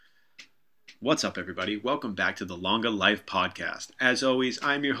What's up, everybody? Welcome back to the Longa Life Podcast. As always,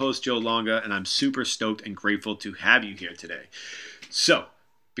 I'm your host, Joe Longa, and I'm super stoked and grateful to have you here today. So,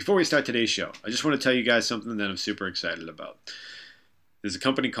 before we start today's show, I just want to tell you guys something that I'm super excited about. There's a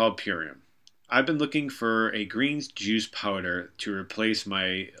company called Purium. I've been looking for a greens juice powder to replace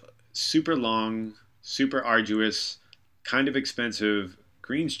my super long, super arduous, kind of expensive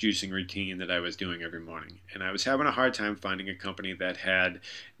greens juicing routine that I was doing every morning. And I was having a hard time finding a company that had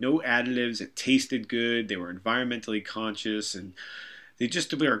no additives, it tasted good, they were environmentally conscious, and they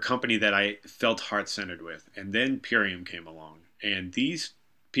just were a company that I felt heart-centered with. And then Purium came along. And these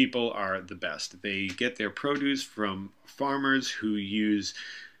people are the best. They get their produce from farmers who use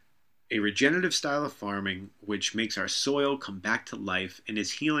a regenerative style of farming, which makes our soil come back to life and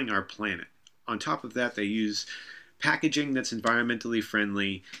is healing our planet. On top of that, they use packaging that's environmentally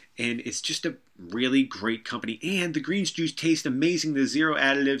friendly, and it's just a really great company. And the greens juice tastes amazing. There's zero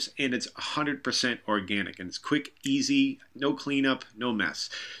additives, and it's 100% organic, and it's quick, easy, no cleanup, no mess.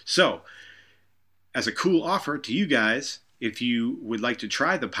 So, as a cool offer to you guys, if you would like to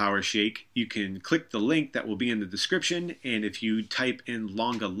try the Power Shake, you can click the link that will be in the description, and if you type in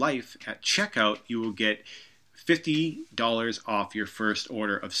Longa Life at checkout, you will get $50 off your first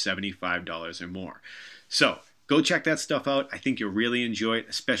order of $75 or more. So, go check that stuff out. I think you'll really enjoy it,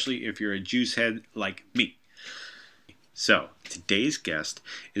 especially if you're a juice head like me. So, today's guest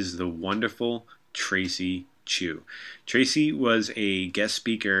is the wonderful Tracy Chu. Tracy was a guest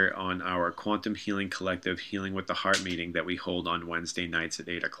speaker on our Quantum Healing Collective Healing with the Heart meeting that we hold on Wednesday nights at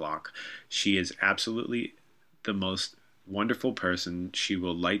 8 o'clock. She is absolutely the most wonderful person. She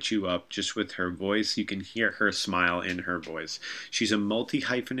will light you up just with her voice. You can hear her smile in her voice. She's a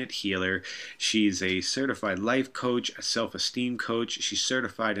multi-hyphenate healer. She's a certified life coach, a self-esteem coach. She's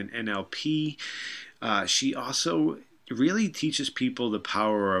certified in NLP. She also really teaches people the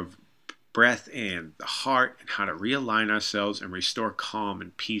power of breath and the heart and how to realign ourselves and restore calm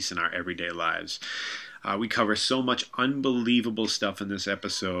and peace in our everyday lives. We cover so much unbelievable stuff in this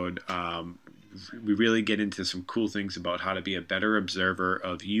episode. We really get into some cool things about how to be a better observer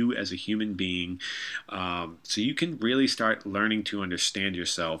of you as a human being, so you can really start learning to understand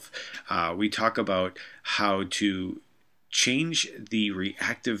yourself. We talk about how to change the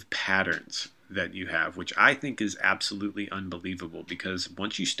reactive patterns that you have, which I think is absolutely unbelievable, because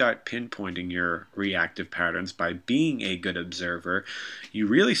once you start pinpointing your reactive patterns by being a good observer, you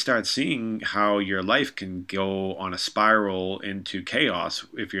really start seeing how your life can go on a spiral into chaos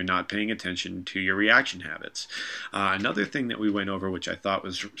if you're not paying attention to your reaction habits. Another thing that we went over, which I thought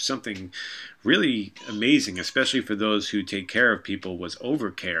was something really amazing, especially for those who take care of people, was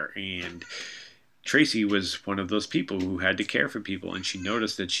overcare. And Tracy was one of those people who had to care for people, and she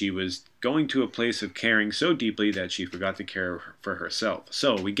noticed that she was going to a place of caring so deeply that she forgot to care for herself.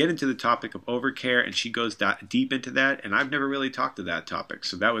 So we get into the topic of overcare, and she goes deep into that, and I've never really talked to that topic,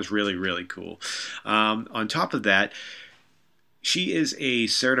 so that was really, really cool. On top of that, she is a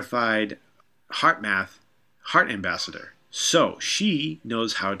certified HeartMath heart ambassador. So she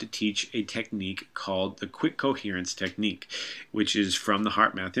knows how to teach a technique called the Quick Coherence Technique, which is from the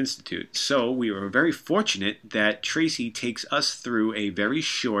HeartMath Institute. So we were very fortunate that Tracy takes us through a very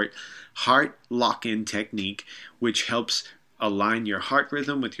short heart lock-in technique, which helps align your heart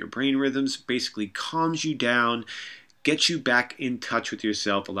rhythm with your brain rhythms, basically calms you down, gets you back in touch with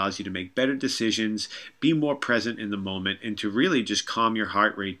yourself, allows you to make better decisions, be more present in the moment, and to really just calm your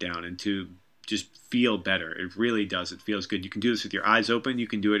heart rate down and to just feel better. It really does. It feels good. You can do this with your eyes open. You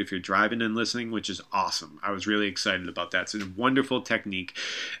can do it if you're driving and listening, which is awesome. I was really excited about that. It's a wonderful technique.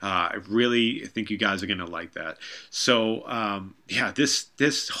 I really think you guys are going to like that. So,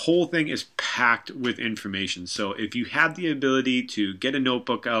 this whole thing is packed with information. So if you have the ability to get a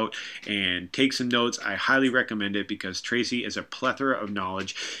notebook out and take some notes, I highly recommend it, because Tracy is a plethora of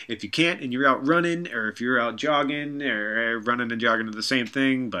knowledge. If you can't and you're out running, or if you're out jogging, or running and jogging are the same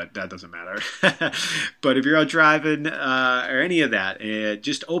thing, but that doesn't matter. But if you're out driving or any of that,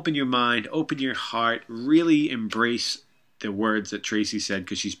 just open your mind, open your heart, really embrace the words that Tracy said,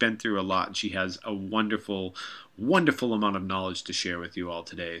 because she's been through a lot and she has a wonderful, wonderful amount of knowledge to share with you all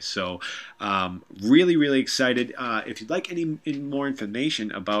today. So really, really excited. If you'd like any more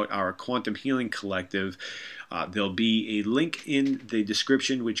information about our Quantum Healing Collective, there'll be a link in the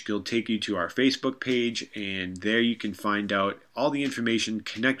description which will take you to our Facebook page, and there you can find out all the information,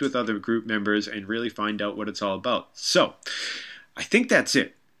 connect with other group members, and really find out what it's all about. So I think that's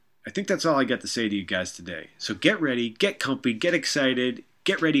it. I think that's all I got to say to you guys today. So get ready, get comfy, get excited,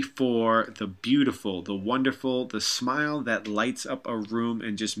 get ready for the beautiful, the wonderful, the smile that lights up a room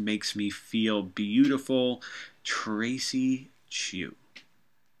and just makes me feel beautiful, Tracy Chu.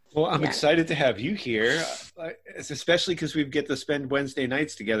 Well, I'm Yeah. excited to have you here, especially because we get to spend Wednesday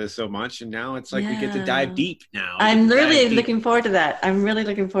nights together so much, and now it's like we get to dive Yeah. deep. Now we get to I'm dive really deep. looking forward to that. I'm really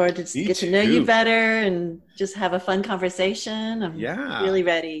looking forward to just Me get to know you too. better and just have a fun conversation. I'm Yeah, really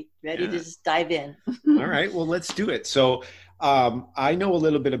ready to yeah. just dive in. All right, well, let's do it. So, I know a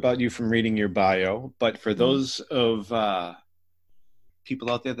little bit about you from reading your bio, but for those of people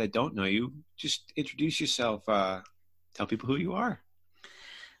out there that don't know you, just introduce yourself. Tell people who you are.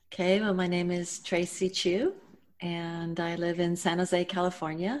 Okay, well, my name is Tracy Chu, and I live in San Jose,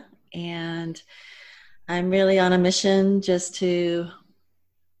 California. And I'm really on a mission just to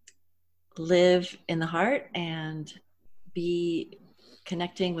live in the heart and be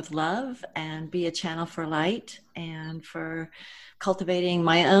connecting with love and be a channel for light and for cultivating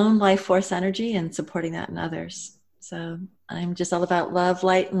my own life force energy and supporting that in others. So I'm just all about love,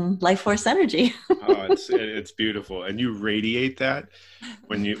 light, and life force energy. Oh, it's beautiful, and you radiate that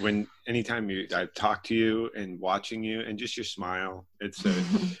when anytime I talk to you and watching you, and just your smile. It's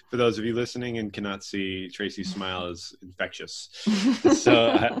for those of you listening and cannot see, Tracy's smile is infectious. So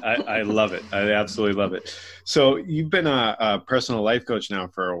I love it. I absolutely love it. So you've been a personal life coach now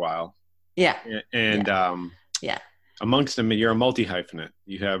for a while, Yeah. and Yeah. Yeah. amongst them, you're a multi hyphenate.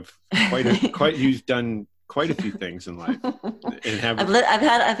 You have you've done quite a few things in life, and have. I've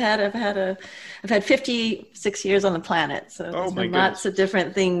had 56 years on the planet, so Oh there's my been goodness, lots of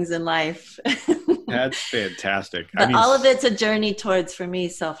different things in life. that's fantastic. I But mean, all of it's a journey towards, for me,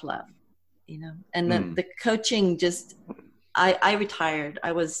 self-love, and mm, the coaching just, I retired.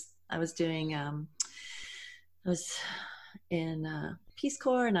 I was doing, I was in Peace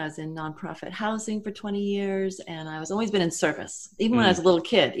Corps, and I was in nonprofit housing for 20 years, and I was always been in service. Even when I was a little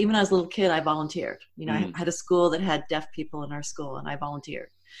kid, I volunteered. I had a school that had deaf people in our school, and I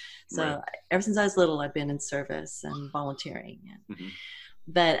volunteered. So right. ever since I was little, I've been in service and volunteering. Mm-hmm.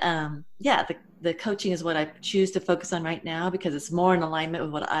 But yeah, the coaching is what I choose to focus on right now, because it's more in alignment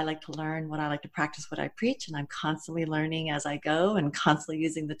with what I like to learn, what I like to practice, what I preach. And I'm constantly learning as I go and constantly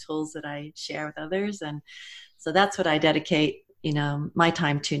using the tools that I share with others. And so that's what I dedicate, my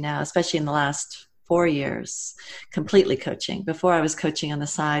time to now, especially in the last 4 years, completely coaching. Before, I was coaching on the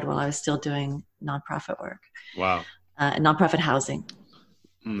side while I was still doing nonprofit work, Wow. nonprofit housing.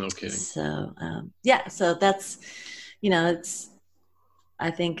 No kidding. So yeah, so that's, it's,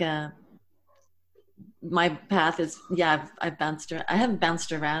 I think my path is, yeah, I've bounced around. I haven't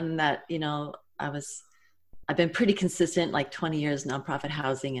bounced around in that, I've been pretty consistent, like 20 years nonprofit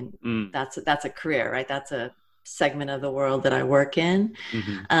housing, and that's a career, right? That's a segment of the world that I work in.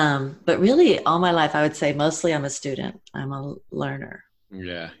 Mm-hmm. But really, all my life, I would say mostly I'm a student. I'm a learner.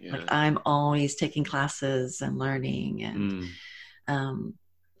 Yeah, yeah. Like, I'm always taking classes and learning and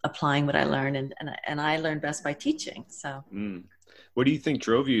applying what I learn, and I learn best by teaching. So. What do you think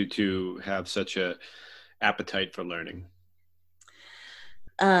drove you to have such a appetite for learning?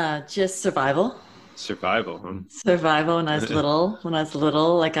 Just survival. Survival, huh? Survival when I was little.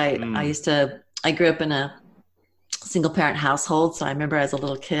 Like I grew up in a single parent household. So I remember as a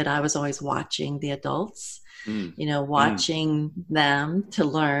little kid, I was always watching the adults, watching them to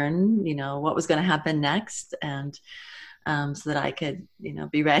learn, what was going to happen next. And so that I could,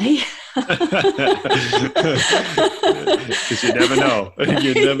 be ready. Because you never know.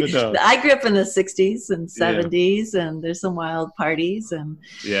 You never know. I grew up in the 60s and 70s, and there's some wild parties and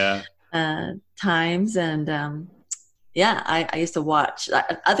times. And yeah, I used to watch.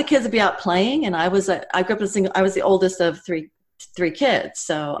 Other kids would be out playing, and I grew up as I was the oldest of three kids,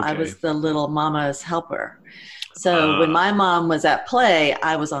 so I was the little mama's helper. So when my mom was at play,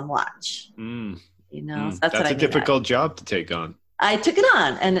 I was on watch. So that's a difficult job to take on. I took it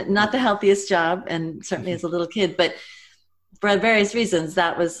on, and not the healthiest job, and certainly as a little kid, but for various reasons,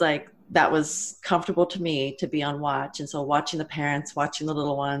 that was comfortable to me to be on watch. And so watching the parents, watching the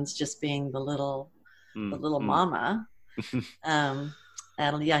little ones, just being the little mama,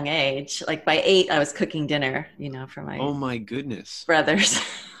 at a young age. Like by 8, I was cooking dinner, for my oh my goodness brothers.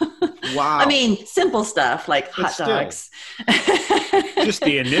 Wow. I mean, simple stuff like hot dogs. Just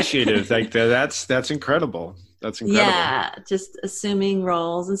the initiative, like that's incredible. That's incredible. Yeah, just assuming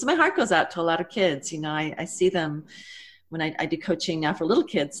roles. And so my heart goes out to a lot of kids. I see them when I do coaching now for little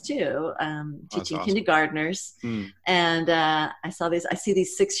kids too, teaching awesome. Kindergartners. And I see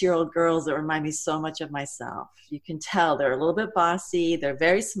these 6-year-old girls that remind me so much of myself. You can tell they're a little bit bossy. They're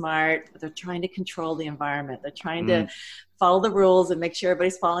very smart, but they're trying to control the environment. They're trying to follow the rules and make sure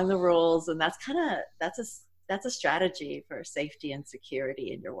everybody's following the rules. And that's that's a strategy for safety and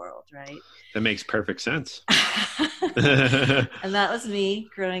security in your world, right? That makes perfect sense. And that was me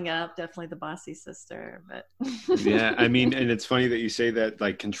growing up, definitely the bossy sister, but yeah, I mean, and it's funny that you say that,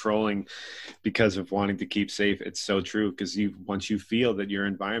 like controlling because of wanting to keep safe. It's so true, because once you feel that your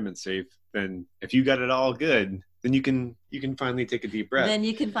environment's safe, then if you got it all good, then you can finally take a deep breath. Then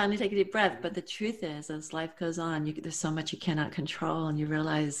you can finally take a deep breath. But the truth is, as life goes on, there's so much you cannot control, and you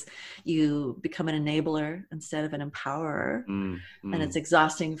realize you become an enabler instead of an empowerer. And it's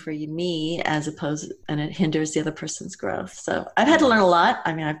exhausting for me and it hinders the other person's growth. So I've had to learn a lot.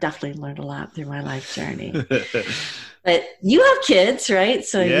 I mean, I've definitely learned a lot through my life journey. But you have kids, right?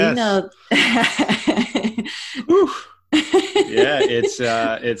 So yes. You know. Yeah, it's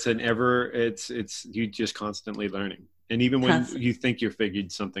you just constantly learning. And even when you think you're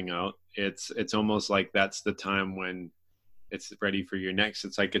figured something out, it's almost like that's the time when it's ready for your next.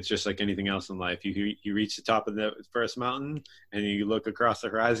 It's just like anything else in life. You reach the top of the first mountain and you look across the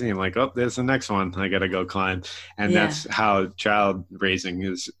horizon and you're like, oh, there's the next one I gotta go climb. And that's how child raising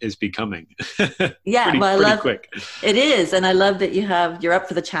is becoming. Yeah, pretty quick. It is. And I love that you're up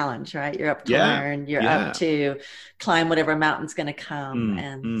for the challenge, right? You're up to learn, you're up to climb whatever mountain's gonna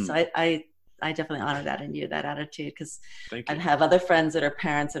come. So I definitely honor that in you, that attitude, because I have other friends that are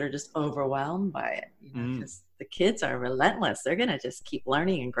parents that are just overwhelmed by it, because the kids are relentless. They're going to just keep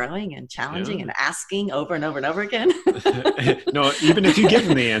learning and growing and challenging and asking over and over and over again. No, even if you give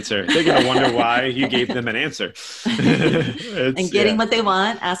them the answer, they're going to wonder why you gave them an answer. And getting what they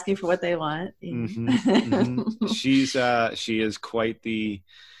want, asking for what they want. She is quite the...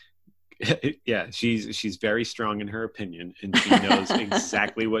 Yeah, she's very strong in her opinion, and she knows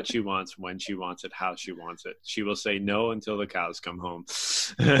exactly what she wants, when she wants it, how she wants it. She will say no until the cows come home.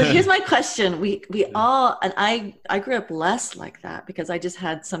 But here's my question. We all, and I grew up less like that because I just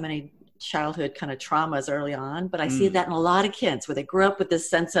had so many childhood kind of traumas early on, but I see that in a lot of kids where they grew up with this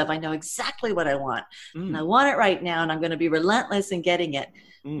sense of, I know exactly what I want and I want it right now and I'm going to be relentless in getting it.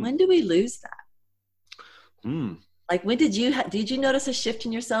 When do we lose that? Like, when did you notice a shift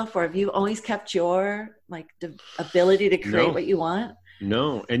in yourself, or have you always kept your ability to create what you want?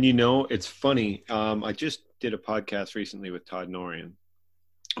 No. And it's funny. I just did a podcast recently with Todd Norian,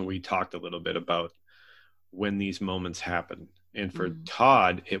 and we talked a little bit about when these moments happen. And for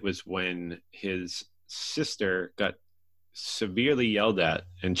Todd, it was when his sister got severely yelled at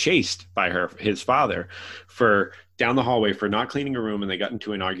and chased by his father for down the hallway for not cleaning a room, and they got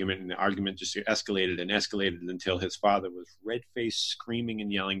into an argument, and the argument just escalated until his father was red-faced, screaming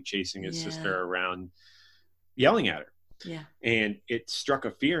and yelling, chasing his sister around, yelling at her. And it struck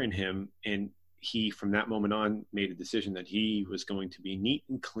a fear in him, and he from that moment on made a decision that he was going to be neat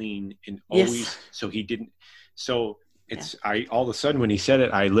and clean and always I all of a sudden when he said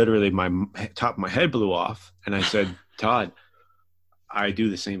it, I literally, my top of my head blew off, and I said, Todd, I do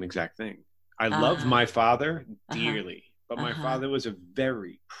the same exact thing. I love my father dearly, but my father was a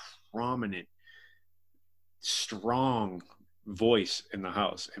very prominent, strong voice in the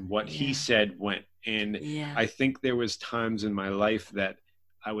house, and what he said went. And I think there was times in my life that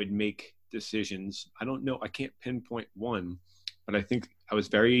I would make decisions. I don't know, I can't pinpoint one, but I think I was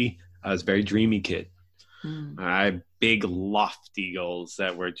very dreamy kid. I had big lofty goals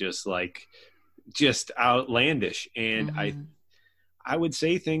that were just outlandish, and I would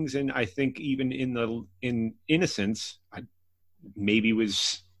say things, and I think even in innocence, I maybe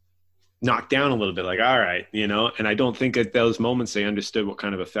was knocked down a little bit, like, all right, and I don't think at those moments they understood what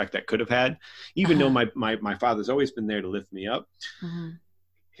kind of effect that could have had, even though my father's always been there to lift me up.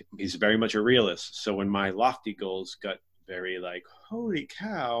 He's very much a realist. So when my lofty goals got very like, holy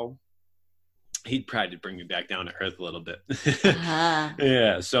cow, he'd tried to bring me back down to earth a little bit.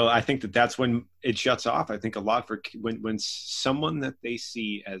 Yeah. So I think that's when it shuts off. I think a lot for when someone that they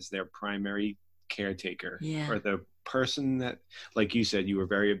see as their primary caretaker, or the person that, like you said, you were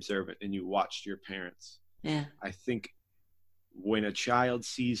very observant and you watched your parents. I think when a child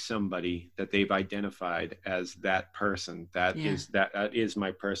sees somebody that they've identified as that person, that is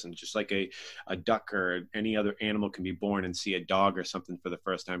my person, just like a duck or any other animal can be born and see a dog or something for the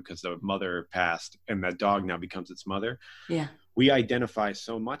first time because the mother passed and that dog now becomes its mother. We identify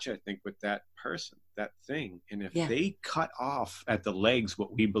so much, I think, with that person, that thing. And if they cut off at the legs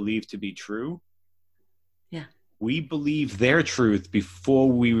what we believe to be true, we believe their truth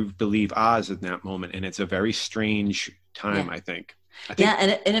before we believe ours in that moment. And it's a very strange time, I think.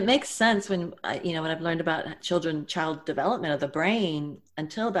 And it makes sense when I've learned about child development of the brain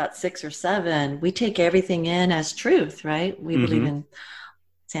until about 6 or 7, we take everything in as truth, right? We believe in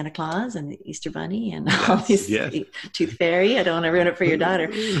Santa Claus and the Easter Bunny and all these Tooth Fairy. I don't want to ruin it for your daughter,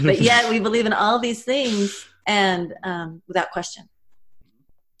 but yet we believe in all these things and without question.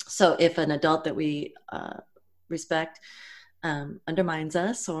 So if an adult that we respect undermines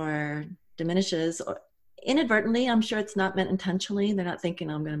us or diminishes, or inadvertently, I'm sure it's not meant intentionally. They're not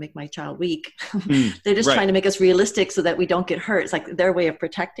thinking, I'm going to make my child weak. They're just trying to make us realistic so that we don't get hurt. It's like their way of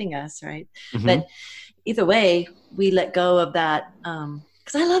protecting us, right? But either way, we let go of that.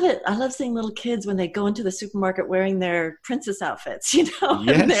 Because I love it. I love seeing little kids when they go into the supermarket wearing their princess outfits, you know,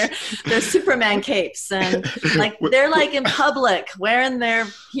 and their Superman capes, and like they're like in public wearing their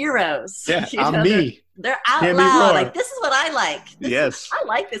heroes. Yeah, I'm me. They're out loud. Like, this is what I like. I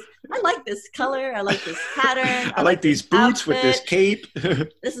like this. I like this color. I like this pattern. I like these boots outfit. With this cape.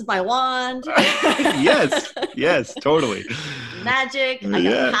 This is my wand. Yes, totally. Magic. I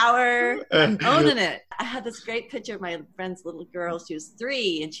got power. I'm owning it. I had this great picture of my friend's little girl. She was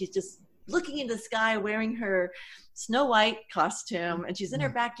 3, and she's just looking into the sky wearing her Snow White costume, and she's in her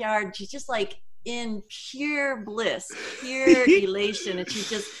backyard, and she's just like in pure bliss, pure elation, and she's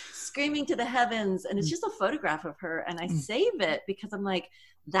just screaming to the heavens. And it's just a photograph of her, and I save it because I'm like,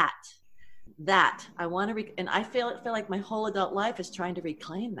 that I want to and I feel like my whole adult life is trying to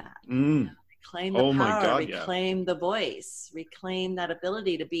reclaim that. Reclaim the power, reclaim the voice, reclaim that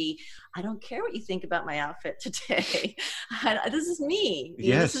ability to be, I don't care what you think about my outfit today. This is me.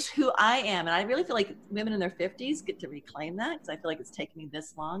 This is who I am. And I really feel like women in their 50s get to reclaim that, because I feel like it's taken me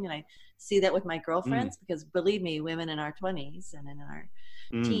this long. And I see that with my girlfriends, because believe me, women in our 20s and in our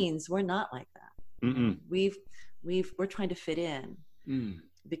teens, we're not like that. We're trying to fit in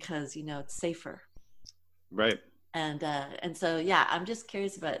because, you know, it's safer. Right. And so, yeah, I'm just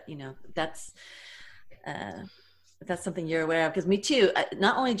curious about, you know, that's something you're aware of. Because me too,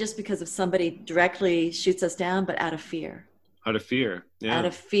 not only just because if somebody directly shoots us down, but out of fear. Out of fear. Yeah. Out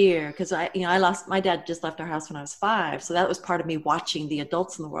of fear. Because my dad just left our house when I was 5. So that was part of me watching the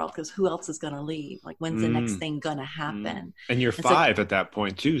adults in the world, because who else is going to leave? Like, when's the next thing going to happen? And you're 5 at that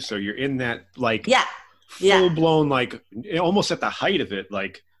point too. So you're in that like full blown, like almost at the height of it.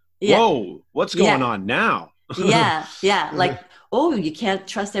 Like, whoa, what's going on now? Like, oh, you can't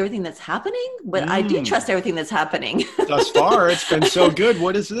trust everything that's happening, but I do trust everything that's happening. Thus far, it's been so good.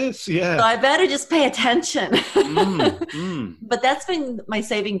 What is this? Yeah. So I better just pay attention. But that's been my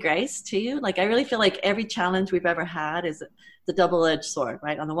saving grace too. Like, I really feel like every challenge we've ever had is the double-edged sword,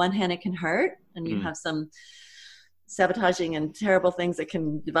 right? On the one hand, it can hurt, and you have some sabotaging and terrible things that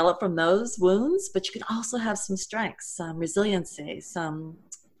can develop from those wounds, but you can also have some strengths, some resiliency, some,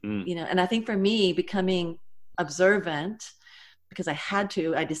 you know, and I think for me, becoming observant, because I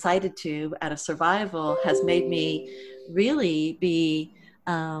decided to, out of survival, has made me really be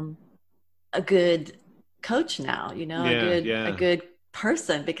a good coach now, you know, a good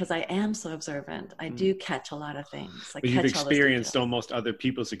person, because I am so observant. I do catch a lot of things. But you've experienced almost other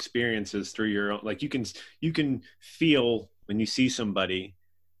people's experiences through your own, like you can feel when you see somebody,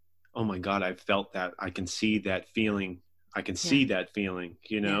 oh my God, I felt that. I can see that feeling. I can see that feeling,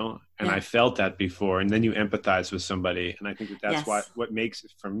 you know, and I felt that before. And then you empathize with somebody. And I think that's what makes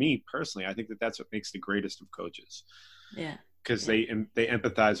it, for me personally, I think that's what makes the greatest of coaches. Yeah. Because they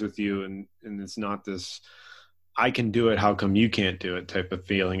empathize with you, and it's not this, I can do it, how come you can't do it type of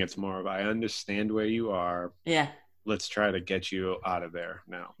feeling. It's more of, I understand where you are. Yeah. Let's try to get you out of there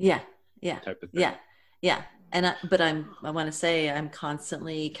now. Yeah. Type of thing. Yeah. And I want to say I'm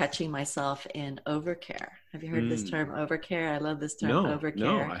constantly catching myself in overcare. Have you heard this term, overcare? I love this term, overcare.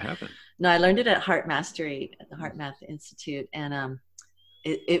 No, I haven't. No, I learned it at Heart Mastery at the Heart Math Institute, and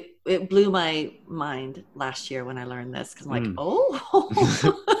it blew my mind last year when I learned this, because I'm like,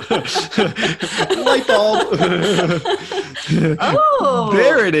 light bulb.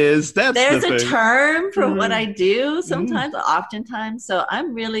 There it is. There's a term for what I do sometimes, oftentimes. So I've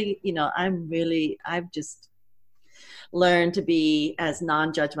just learned to be as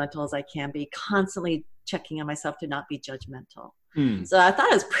non-judgmental as I can be, constantly checking on myself to not be judgmental. So I thought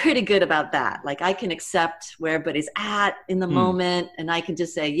I was pretty good about that. Like, I can accept where everybody's at in the moment, and I can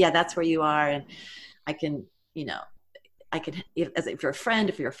just say, yeah, that's where you are. And I can, if you're a friend,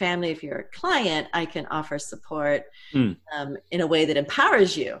 if you're a family, if you're a client, I can offer support in a way that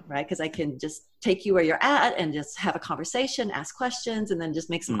empowers you, right? Because I can just take you where you're at and just have a conversation, ask questions, and then just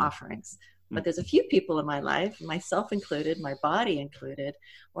make some offerings. But there's a few people in my life, myself included, my body included,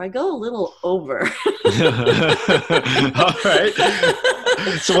 where I go a little over. All right.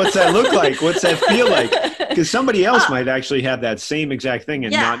 So what's that look like? What's that feel like? Because somebody else might actually have that same exact thing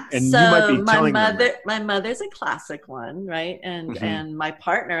and you might be telling them. My mother's a classic one, right? And my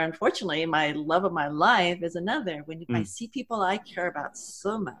partner, unfortunately, my love of my life is another. When I see people I care about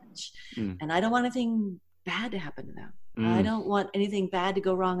so much, and I don't want anything bad to happen to them. I don't want anything bad to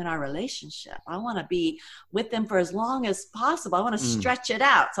go wrong in our relationship. I want to be with them for as long as possible. I want to stretch it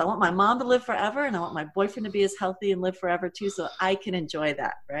out. So I want my mom to live forever, and I want my boyfriend to be as healthy and live forever too, so I can enjoy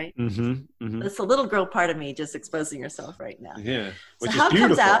that, right? That's the little girl part of me just exposing herself right now. Yeah. Which so how it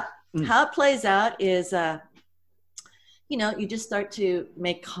comes out, how it plays out is, you just start to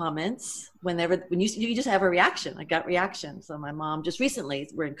make comments when you just have a reaction, a gut reaction. So my mom just recently,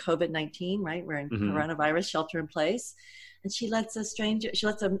 we're in COVID-19, right? We're in coronavirus shelter in place. And she lets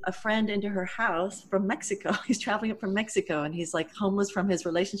a friend into her house from Mexico. He's traveling up from Mexico, and he's like homeless from his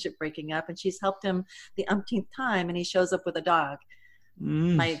relationship breaking up. And she's helped him the umpteenth time, and he shows up with a dog.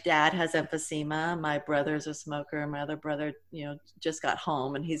 My dad has emphysema. My brother's a smoker. My other brother, just got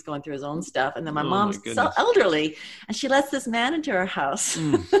home, and he's going through his own stuff. And then my mom's so elderly, and she lets this man into her house.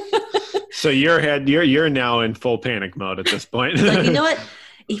 So you're now in full panic mode at this point. Like, you know what?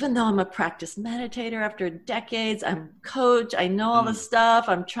 Even though I'm a practiced meditator after decades, I'm a coach, I know all this stuff,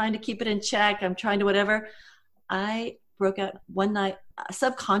 I'm trying to keep it in check, I'm trying to whatever. I broke out one night,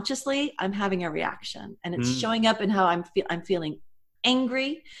 subconsciously, I'm having a reaction, and it's showing up in how I'm feeling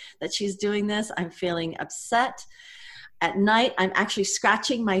angry that she's doing this. I'm feeling upset. At night, I'm actually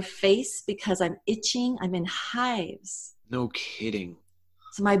scratching my face because I'm itching. I'm in hives. No kidding.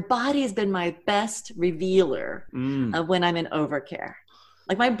 So my body has been my best revealer of when I'm in overcare.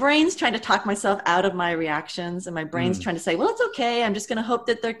 Like, my brain's trying to talk myself out of my reactions, and my brain's trying to say, well, it's okay. I'm just going to hope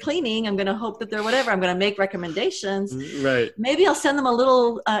that they're cleaning. I'm going to hope that they're whatever. I'm going to make recommendations. Right. Maybe I'll send them a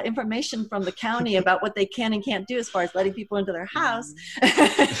little information from the county about what they can and can't do as far as letting people into their house.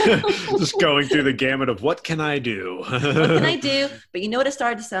 Just going through the gamut of what can I do? What can I do? But you know what it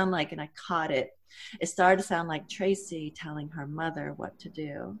started to sound like? And I caught it. It started to sound like Tracy telling her mother what to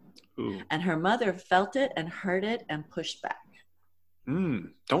do. Ooh. And her mother felt it and heard it and pushed back.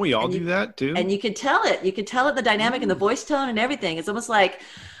 Don't we all do that too? And you could tell it. You could tell it, the dynamic and the voice tone and everything. It's almost like,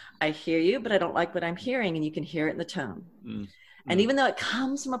 I hear you, but I don't like what I'm hearing. And you can hear it in the tone. And even though it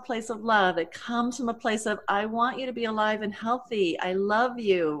comes from a place of love, it comes from a place of, I want you to be alive and healthy. I love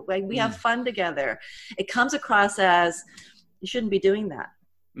you. Like, we have fun together. It comes across as, you shouldn't be doing that.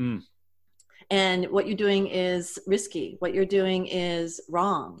 And what you're doing is risky. What you're doing is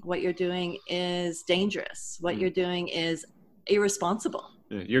wrong. What you're doing is dangerous. What you're doing is irresponsible.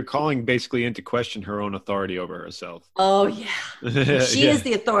 You're calling basically into question her own authority over herself. Oh, yeah. She is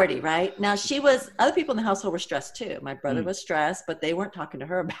the authority, right? Now, other people in the household were stressed too. My brother was stressed, but they weren't talking to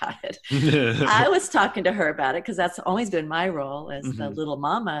her about it. I was talking to her about it because that's always been my role as the little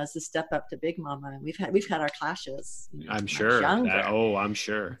mama, is to step up to big mama. And we've had our clashes. I'm sure. I'm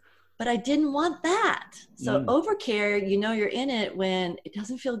sure. But I didn't want that. So overcare, you're in it when it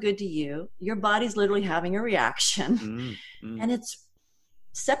doesn't feel good to you. Your body's literally having a reaction. And it's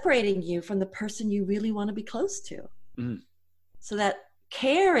separating you from the person you really want to be close to. So that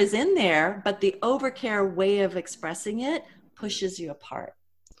care is in there, but the overcare way of expressing it pushes you apart.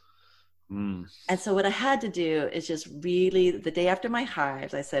 And so what I had to do is just really, the day after my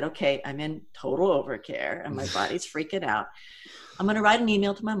hives, I said, okay, I'm in total overcare and my body's freaking out. I'm going to write an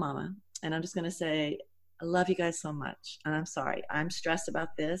email to my mama, and I'm just going to say, I love you guys so much. And I'm sorry. I'm stressed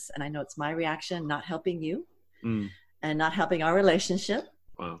about this. And I know it's my reaction, not helping you and not helping our relationship.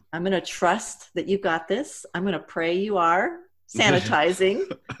 Wow. I'm going to trust that you got this. I'm going to pray you are sanitizing.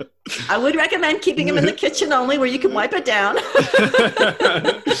 I would recommend keeping them in the kitchen only, where you can wipe it down.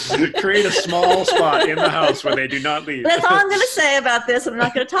 Create a small spot in the house where they do not leave. That's all I'm going to say about this. I'm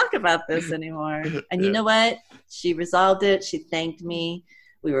not going to talk about this anymore. And you know what? She resolved it. She thanked me.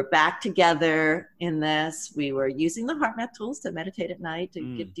 We were back together in this. We were using the HeartMath tools to meditate at night,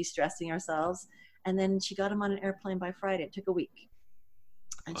 to get de-stressing ourselves. And then she got him on an airplane by Friday. It took a week.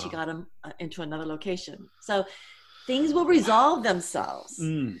 And she got him into another location. So things will resolve themselves.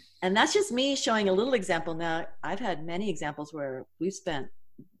 And that's just me showing a little example. Now, I've had many examples where we've spent,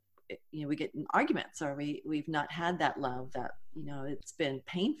 we get in arguments, or we've not had that love, that, it's been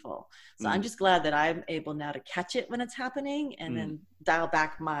painful. So I'm just glad that I'm able now to catch it when it's happening, and then dial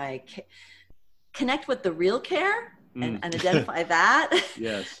back connect with the real care and identify that.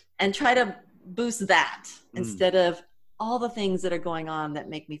 Yes. And try to boost that instead of all the things that are going on that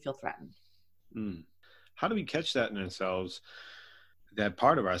make me feel threatened. How do we catch that in ourselves, that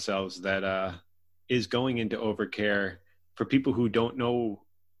part of ourselves that is going into overcare? For people who don't know,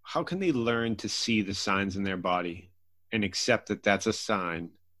 how can they learn to see the signs in their body and accept that that's a sign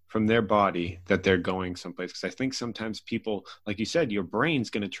from their body that they're going someplace? Because I think sometimes people, like you said, your brain's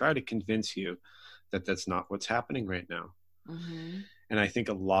going to try to convince you that that's not what's happening right now. And I think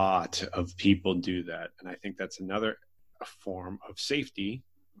a lot of people do that. And I think that's another form of safety,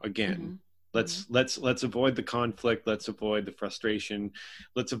 again, Let's avoid the conflict. Let's avoid the frustration.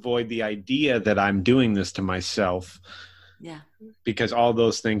 Let's avoid the idea that I'm doing this to myself. Yeah. Because all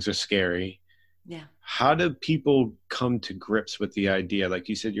those things are scary. Yeah. How do people come to grips with the idea? Like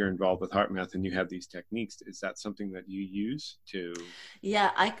you said, you're involved with HeartMath and you have these techniques. Is that something that you use to? Yeah,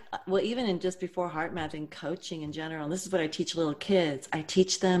 well, even in just before HeartMath and coaching in general, and this is what I teach little kids. I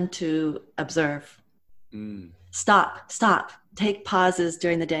teach them to observe. Stop, take pauses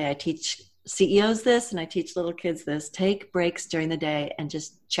during the day. I teach CEOs this, and I teach little kids this. Take breaks during the day and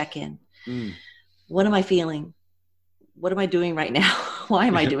just check in. What am I feeling? What am I doing right now? Why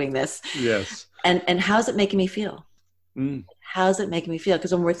am I doing this? Yes. And how's it making me feel? How's it making me feel?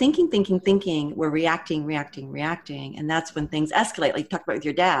 Because when we're thinking, we're reacting. And that's when things escalate. Like you talked about with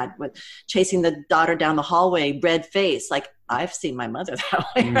your dad, with chasing the daughter down the hallway, red face. Like I've seen my mother that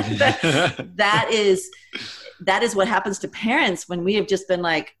way. Right? that is what happens to parents when we have just been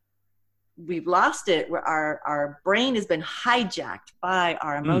like, we've lost it, where our brain has been hijacked by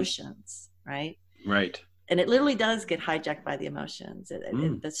our emotions, right? Right. And it literally does get hijacked by the emotions.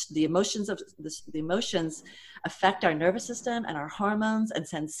 The emotions affect our nervous system and our hormones and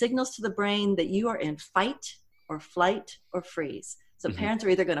send signals to the brain that you are in fight or flight or freeze. So parents are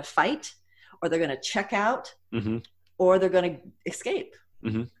either going to fight, or they're going to check out, or they're going to escape,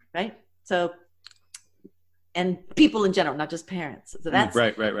 right? So, and people in general, not just parents. So that's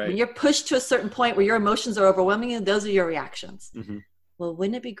right. When you're pushed to a certain point where your emotions are overwhelming you, those are your reactions. Well,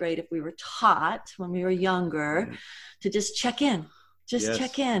 wouldn't it be great if we were taught when we were younger to just check in,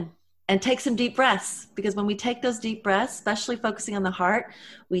 check in and take some deep breaths? Because when we take those deep breaths, especially focusing on the heart,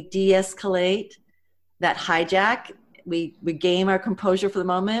 we de-escalate that hijack. We game our composure for the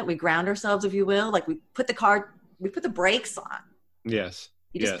moment. We ground ourselves, if you will. Like we put the brakes on. Yes.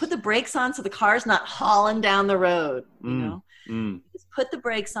 You just put the brakes on so the car's not hauling down the road, you know? You just put the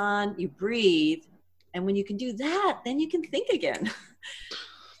brakes on, you breathe. And when you can do that, then you can think again.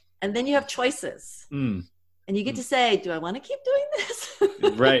 And then you have choices. And you get to say, do I want to keep doing this?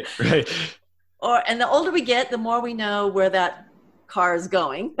 Right. And the older we get, the more we know where that car is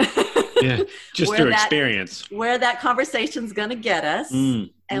going. Just through experience. Where that conversation's going to get us.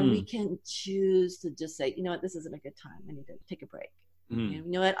 And we can choose to just say, you know what, this isn't a good time. I need to take a break. You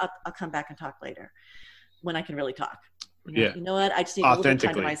know what, I'll come back and talk later when I can really talk. You know what? I just need a little bit of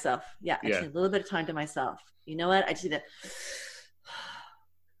time to myself. I just need a little bit of time to myself. You know what? I just need that.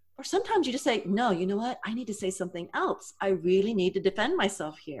 Or sometimes you just say, no, you know what? I need to say something else. I really need to defend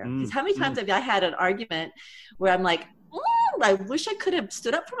myself here. Because how many times have I had an argument where I'm like, I wish I could have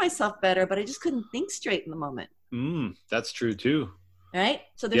stood up for myself better, but I just couldn't think straight in the moment. That's true too. Right?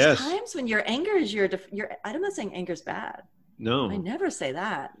 So there's times when your anger is I'm not saying anger's bad. No. I never say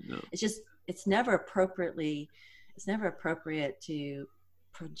that. No. It's just, it's never appropriate to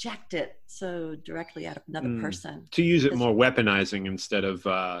project it so directly at another person. To use it more weaponizing instead of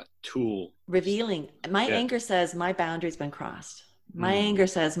tool. Revealing. My anger says my boundary's been crossed. My anger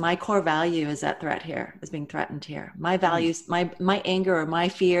says my core value is at threat here, is being threatened here. My values, my anger or my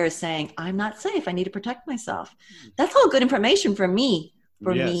fear is saying, I'm not safe. I need to protect myself. That's all good information for me.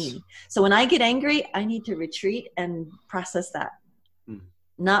 Me. So when I get angry, I need to retreat and process that.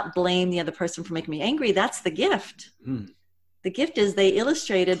 Not blame the other person for making me angry. That's the gift. The gift is they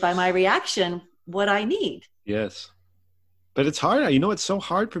illustrated by my reaction what I need. Yes. But it's hard. You know, it's so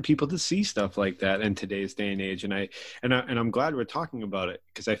hard for people to see stuff like that in today's day and age. And I'm glad we're talking about it,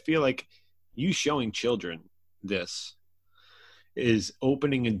 because I feel like you showing children this is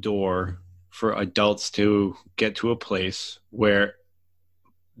opening a door for adults to get to a place where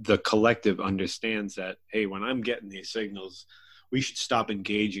the collective understands that, hey, when I'm getting these signals, we should stop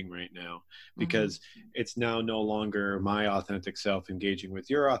engaging right now, because it's now no longer my authentic self engaging with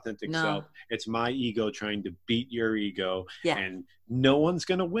your authentic self. It's my ego trying to beat your ego, and no one's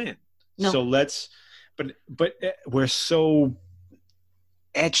going to win. So but we're so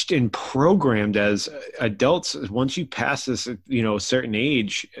etched and programmed as adults. Once you pass this, a certain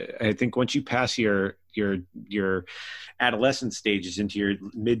age, I think once you pass your adolescent stages into your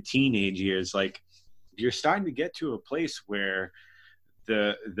mid-teenage years, like, you're starting to get to a place where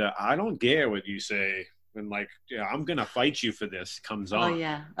the I don't care what you say, and like, I'm gonna fight you for this comes on.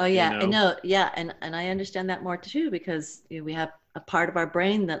 I know. And I understand that more too, because we have a part of our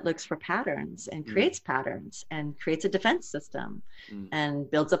brain that looks for patterns and creates patterns and creates a defense system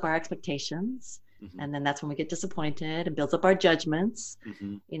and builds up our expectations. And then that's when we get disappointed and builds up our judgments,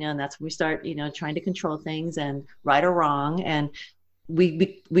 and that's when we start, trying to control things and right or wrong. And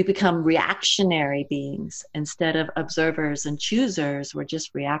we become reactionary beings instead of observers and choosers. We're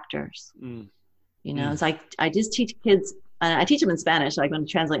just reactors. It's like, I just teach kids And I teach them in Spanish. So I'm going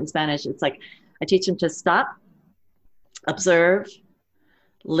to translate in Spanish. It's like I teach them to stop, observe,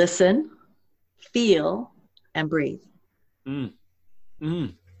 listen, feel, and breathe. Mm.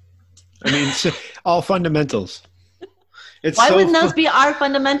 Mm. I mean, all fundamentals. Why wouldn't those be our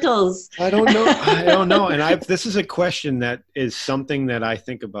fundamentals? I don't know. I don't know. And this is a question that is something that I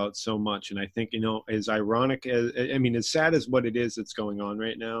think about so much. And I think, as ironic as, I mean, as sad as what it is that's going on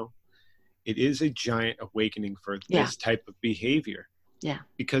right now, it is a giant awakening for this type of behavior. Yeah.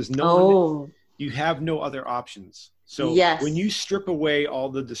 Because you have no other options. So when you strip away all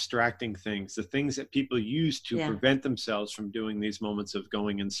the distracting things, the things that people use to prevent themselves from doing these moments of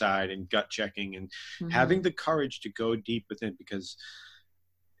going inside and gut checking and having the courage to go deep within, because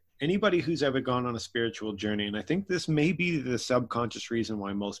anybody who's ever gone on a spiritual journey, and I think this may be the subconscious reason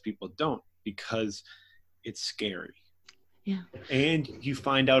why most people don't, because it's scary. Yeah. And you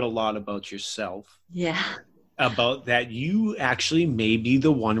find out a lot about yourself. Yeah. About that you actually may be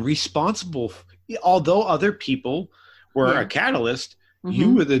the one responsible. Although other people were a catalyst,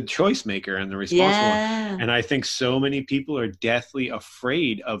 you were the choice maker and the responsible one. And I think so many people are deathly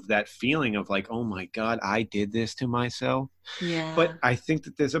afraid of that feeling of like, oh my God, I did this to myself. Yeah. But I think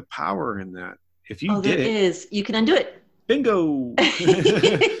that there's a power in that. If you did there is. You can undo it. Bingo.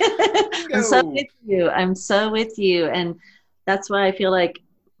 I'm so with you. I'm so with you. And that's why I feel like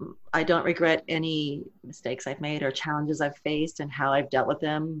I don't regret any mistakes I've made or challenges I've faced and how I've dealt with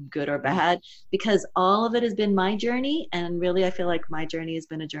them, good or bad, because all of it has been my journey. And really, I feel like my journey has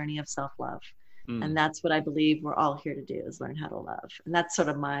been a journey of self-love. And that's what I believe we're all here to do, is learn how to love. And that's sort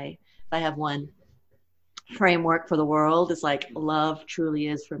of if I have one framework for the world, is like love truly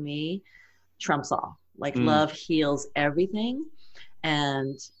is, for me, trumps all. Like love heals everything.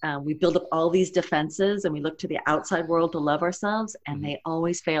 And we build up all these defenses and we look to the outside world to love ourselves, and they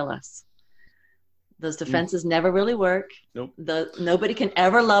always fail us. Those defenses never really work. Nope. Nobody can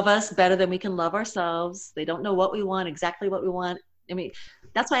ever love us better than we can love ourselves. They don't know what we want, exactly what we want. I mean,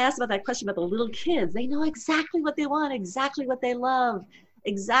 that's why I asked about that question about the little kids. They know exactly what they want, exactly what they love,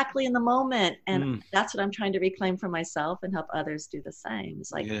 exactly in the moment. And that's what I'm trying to reclaim for myself and help others do the same.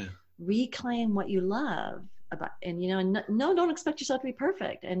 It's like, reclaim what you love. And don't expect yourself to be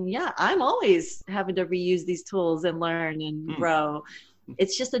perfect. And I'm always having to reuse these tools and learn and grow.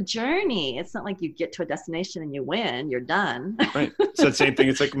 It's just a journey. It's not like you get to a destination and you win, you're done. Right. It's the same thing.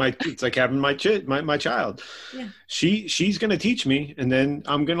 It's like having my child. Yeah. She's going to teach me, and then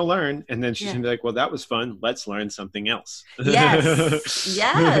I'm going to learn. And then she's going to be like, well, that was fun. Let's learn something else. Yes.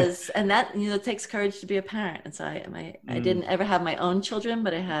 Yes. And that, it takes courage to be a parent. And so I didn't ever have my own children,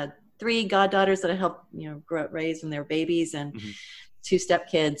 but I had 3 goddaughters that I helped, grow up, raise when they were babies, and 2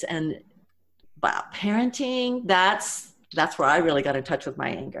 stepkids. And wow, parenting, that's where I really got in touch with my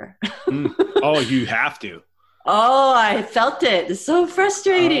anger. Oh, you have to. Oh, I felt it. It's so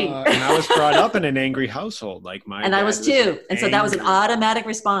frustrating. And I was brought up in an angry household, like and I was too. And so that was an automatic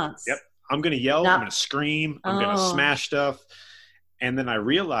response. Yep. I'm going to yell. I'm going to scream. I'm going to smash stuff. And then I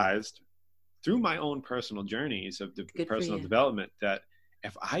realized through my own personal journeys of personal development that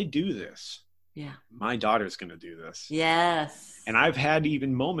if I do this, my daughter's going to do this. Yes. And I've had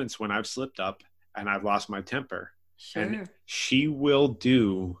even moments when I've slipped up and I've lost my temper. Sure. And she will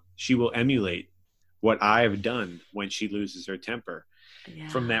emulate what I've done when she loses her temper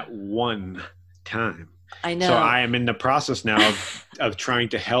from that one time. I know. So I am in the process now of trying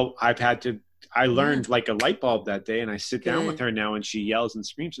to help. I learned like a light bulb that day, and I sit down with her now and she yells and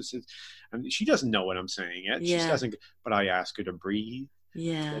screams. And she doesn't know what I'm saying yet. She doesn't, but I ask her to breathe.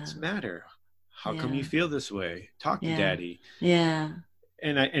 Yeah. What's the matter? How come you feel this way? Talk to daddy. Yeah.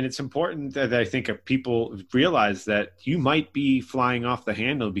 And it's important that I think people realize that you might be flying off the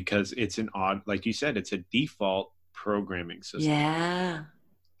handle because it's like you said, it's a default programming system. Yeah.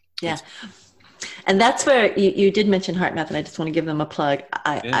 Yeah. And that's where you did mention HeartMath, and I just want to give them a plug.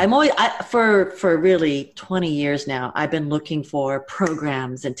 I'm always, for really 20 years now, I've been looking for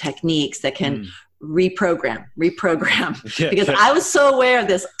programs and techniques that can reprogram because I was so aware of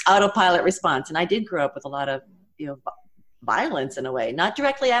this autopilot response. And I did grow up with a lot of, violence in a way, not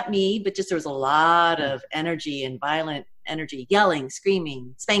directly at me, but just there was a lot of energy and violent energy, yelling,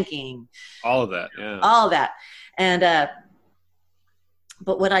 screaming, spanking, all of that. And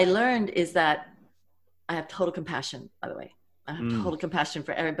but what I learned is that I have total compassion, by the way. I have total compassion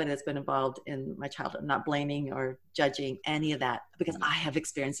for everybody that's been involved in my childhood. I'm not blaming or judging any of that, because I have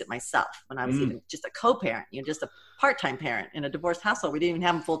experienced it myself when I was even just a co-parent, just a part-time parent in a divorced household. We didn't even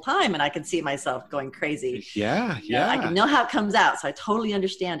have them full time, and I could see myself going crazy. Yeah. I can know how it comes out, so I totally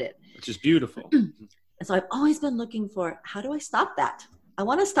understand it. Which is beautiful. And so I've always been looking for, how do I stop that? I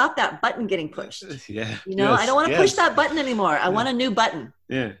want to stop that button getting pushed. Yeah. You know, I don't want to push that button anymore. I want a new button.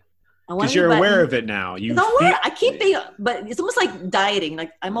 Yeah. Because you're aware of it now. I keep being, but it's almost like dieting.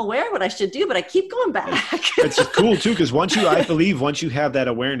 Like I'm aware of what I should do, but I keep going back. It's cool too, because I believe once you have that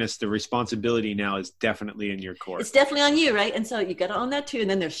awareness, the responsibility now is definitely in your court. It's definitely on you, right? And so you got to own that too. And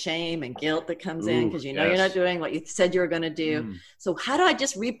then there's shame and guilt that comes in because you know you're not doing what you said you were going to do. So how do I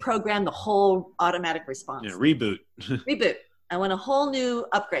just reprogram the whole automatic response? Yeah, reboot. Reboot. I want a whole new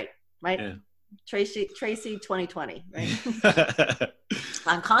upgrade, right? Yeah. Tracy 2020, right?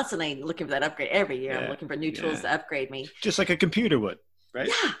 I'm constantly looking for that upgrade every year. I'm looking for new tools to upgrade me. Just like a computer would, right?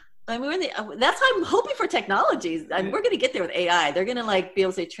 Yeah. I mean, that's why I'm hoping for technologies. We're going to get there with AI. They're going to like be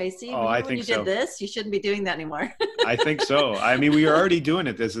able to say, Tracy, when you did this, you shouldn't be doing that anymore. I think so. I mean, we are already doing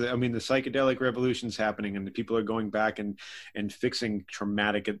it. The psychedelic revolution's happening, and the people are going back and fixing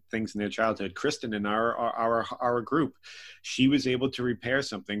traumatic things in their childhood. Kristen in our group, she was able to repair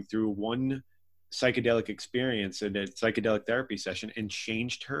something through one psychedelic experience and a psychedelic therapy session and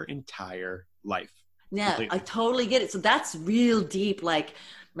changed her entire life. Yeah, completely. I totally get it. So that's real deep, like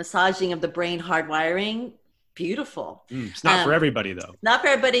massaging of the brain, hardwiring. Beautiful. It's not for everybody though. Not for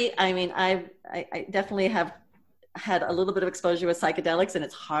everybody. I mean, I definitely have had a little bit of exposure with psychedelics, and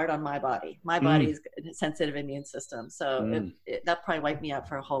it's hard on my body. My body's a sensitive immune system, so that probably wiped me out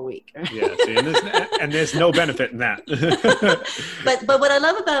for a whole week. Yeah, see, and there's no benefit in that. but what I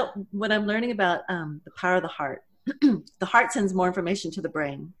love about what I'm learning about the power of the heart, the heart sends more information to the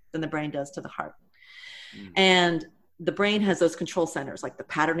brain than the brain does to the heart, and the brain has those control centers, like the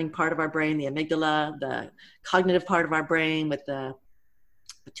patterning part of our brain, the amygdala, the cognitive part of our brain with the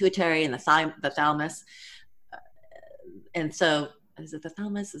pituitary and the thalamus. And so, is it the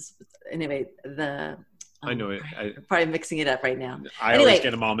thalamus? Anyway, I know it. I'm probably mixing it up right now. I always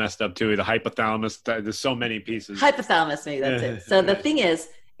get them all messed up too. The hypothalamus, there's so many pieces. Hypothalamus, maybe that's it. So the thing is,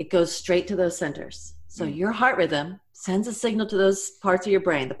 it goes straight to those centers. So your heart rhythm sends a signal to those parts of your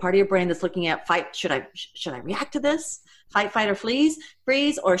brain, the part of your brain that's looking at fight. Should I react to this? Fight, or freeze,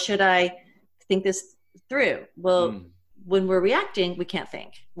 or should I think this through? Well, when we're reacting, we can't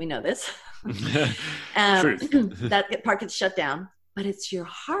think. We know this. That part gets shut down, but it's your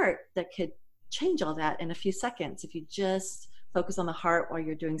heart that could change all that in a few seconds if you just focus on the heart while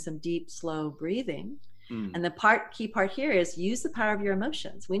you're doing some deep, slow breathing. And the key part here is use the power of your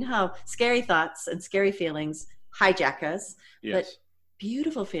emotions. We know how scary thoughts and scary feelings hijack us, but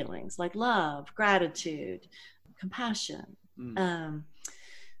beautiful feelings like love, gratitude, compassion,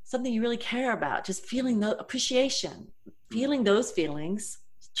 something you really care about, just feeling the appreciation, feeling those feelings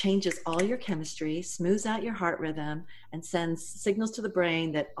changes all your chemistry, smooths out your heart rhythm, and sends signals to the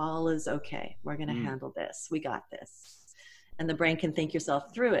brain that all is okay. We're going to handle this. We got this. And the brain can think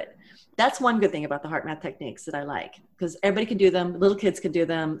yourself through it. That's one good thing about the heart math techniques that I like, because everybody can do them. Little kids can do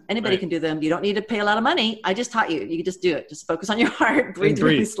them. Anybody can do them. You don't need to pay a lot of money. I just taught you. You can just do it. Just focus on your heart, breathe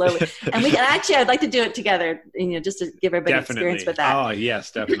really slowly. And actually, I'd like to do it together, just to give everybody experience with that. Oh, yes,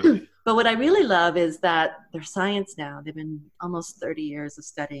 definitely. But what I really love is that there's science now. They've been almost 30 years of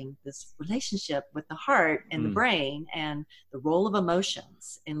studying this relationship with the heart and the brain and the role of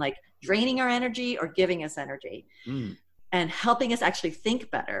emotions in like draining our energy or giving us energy and helping us actually think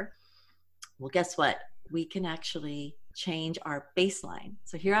better. Well, guess what? We can actually change our baseline.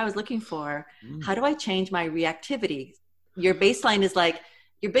 So here I was looking for, how do I change my reactivity? Your baseline is like,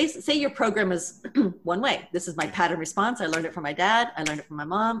 say your program is one way. This is my pattern response. I learned it from my dad. I learned it from my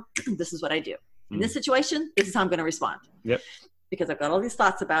mom. This is what I do. In this situation, this is how I'm going to respond. Yep. Because I've got all these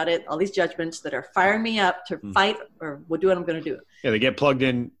thoughts about it, all these judgments that are firing me up to fight or do what I'm going to do. Yeah, they get plugged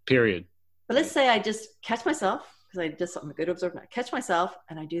in, period. But let's say I just catch myself, because I'm a good observer. I catch myself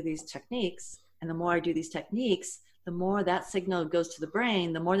and I do these techniques. And the more I do these techniques, the more that signal goes to the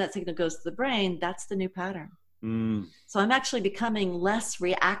brain. The more that signal goes to the brain, that's the new pattern. So I'm actually becoming less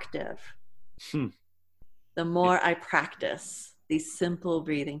reactive the more I practice these simple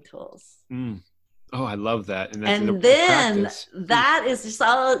breathing tools. Oh, I love that. And then that is just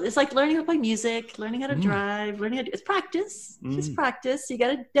all, it's like learning how to play music, learning how to drive, learning how to, it's practice. It's just practice. You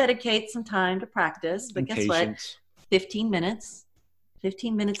got to dedicate some time to practice. But guess what? 15 minutes a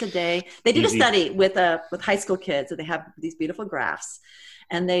day. They did a study with high school kids, and they have these beautiful graphs,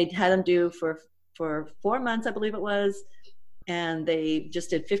 and they had them do for 4 months, I believe it was. And they just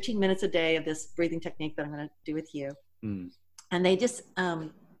did 15 minutes a day of this breathing technique that I'm going to do with you. And they just,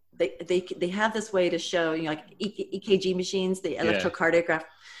 they have this way to show, like EKG machines, the electrocardiograph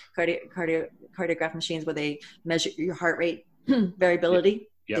machines where they measure your heart rate variability.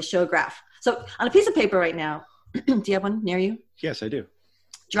 They show a graph. So on a piece of paper right now, do you have one near you? Yes, I do.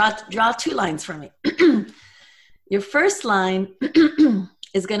 Draw 2 lines for me. Your first line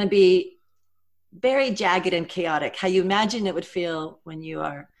is going to be very jagged and chaotic. How you imagine it would feel when you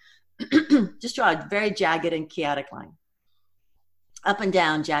are, just draw a very jagged and chaotic line. Up and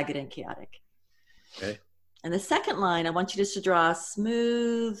down, jagged and chaotic. Okay. And the second line, I want you just to draw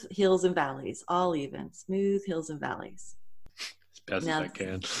smooth hills and valleys, all even, smooth hills and valleys. As best as I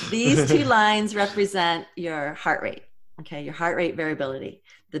can. These two lines represent your heart rate, okay, your heart rate variability,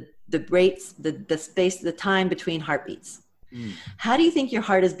 the rates, the space, the time between heartbeats. How do you think your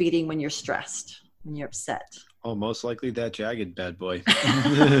heart is beating when you're stressed, when you're upset? Oh, most likely that jagged bad boy.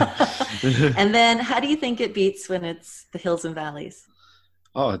 And then how do you think it beats when it's the hills and valleys?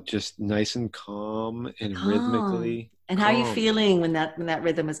 Oh, just nice and calm and rhythmically. And how are you feeling when that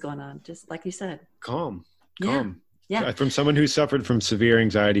rhythm is going on? Just like you said. Calm. Yeah. From someone who suffered from severe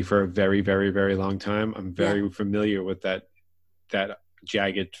anxiety for a very, very, very long time, I'm very familiar with that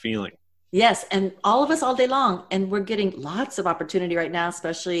jagged feeling. Yes, and all of us all day long, and we're getting lots of opportunity right now,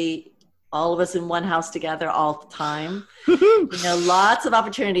 especially all of us in one house together all the time. Lots of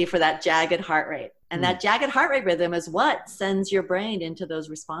opportunity for that jagged heart rate. And that jagged heart rate rhythm is what sends your brain into those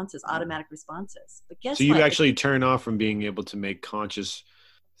responses, automatic responses. But guess what? So you actually turn off from being able to make conscious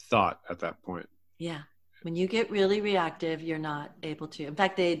thought at that point. Yeah. When you get really reactive, you're not able to. In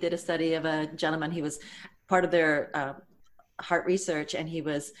fact, they did a study of a gentleman. He was part of their heart research, and he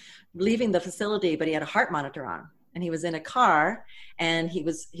was leaving the facility, but he had a heart monitor on. And he was in a car, and he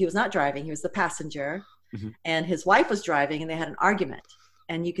was not driving. He was the passenger, and his wife was driving, and they had an argument.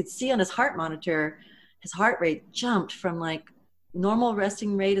 And you could see on his heart monitor, his heart rate jumped from like normal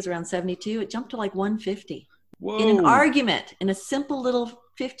resting rate is around 72. It jumped to like 150. Whoa. In an argument, in a simple little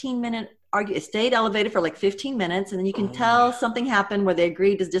 15-minute argument. It stayed elevated for like 15 minutes. And then you can tell something happened where they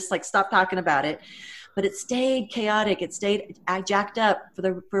agreed to just like stop talking about it. But it stayed chaotic. It stayed jacked up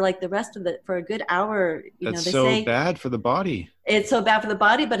for like the rest of for a good hour. That's so bad for the body. It's so bad for the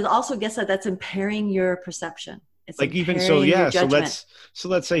body, but it also gets that's impairing your perception. It's like even so, so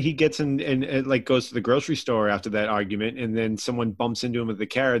let's say he gets in and like goes to the grocery store after that argument, and then someone bumps into him with the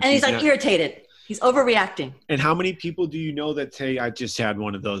carrots, and he's like irritated. He's overreacting. And how many people do you know that say, I just had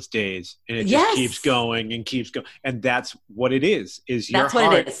one of those days, and it just keeps going and keeps going? And that's what it is that's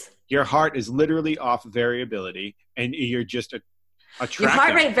what it is. Your heart is literally off variability, and you're just a your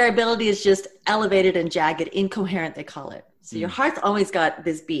heart rate variability is just elevated and jagged, incoherent, they call it. So your heart's always got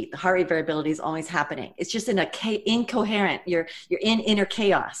this beat. The heart rate variability is always happening. It's just in incoherent. You're in inner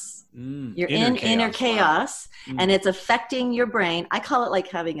chaos. You're in inner chaos, and it's affecting your brain. I call it like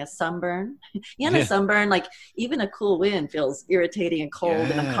having a sunburn. A sunburn, like even a cool wind feels irritating and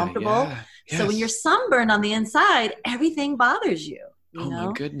cold and uncomfortable. Yes. So when you're sunburned on the inside, everything bothers you. You know?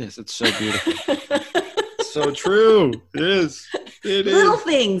 My goodness, it's so beautiful. So true. It is. Little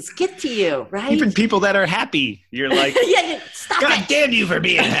things get to you, right? Even people that are happy, you're like, stop God damn you for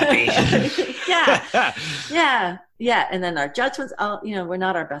being happy. Yeah. And then our judgments, we're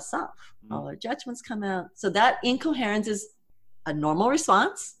not our best self. All our judgments come out. So that incoherence is a normal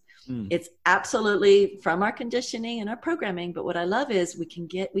response. It's absolutely from our conditioning and our programming. But what I love is we can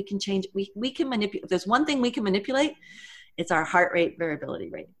change, we can manipulate. If there's one thing we can manipulate, it's our heart rate variability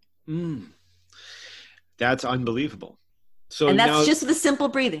rate. That's unbelievable. And that's just the simple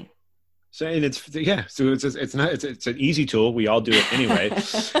breathing. So, and it's an easy tool. We all do it anyway.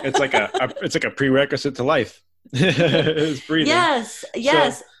 It's like a prerequisite to life. It's breathing. Yes.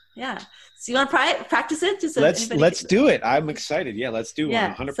 So you want to practice it? Let's do it. I'm excited. Yeah, let's do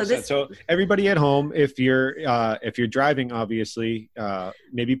 100%. So everybody at home, if you're driving, obviously,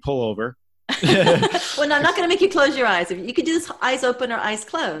 maybe pull over. Well, no, I'm not going to make you close your eyes. You could do this eyes open or eyes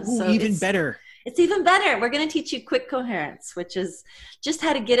closed. Ooh, so even better. It's even better. We're going to teach you quick coherence, which is just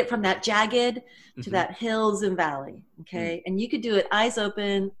how to get it from that jagged to that hills and valley. Okay. And you could do it eyes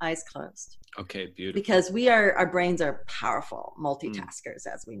open, eyes closed. Okay. Beautiful. Because our brains are powerful multitaskers,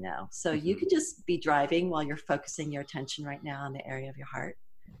 as we know. So you can just be driving while you're focusing your attention right now on the area of your heart.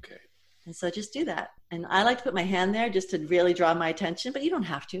 Okay. And so just do that. And I like to put my hand there just to really draw my attention, but you don't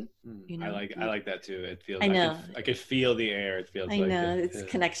have to. I like that too. It feels. I know. I could feel the air. It feels. I know it's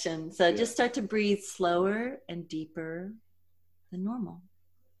connection. So just start to breathe slower and deeper than normal,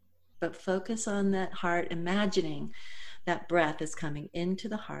 but focus on that heart, imagining that breath is coming into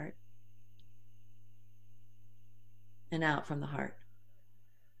the heart and out from the heart,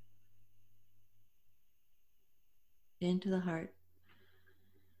 into the heart.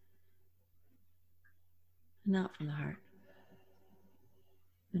 And out from the heart.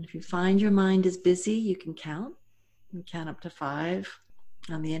 And if you find your mind is busy, you can count. You can count up to 5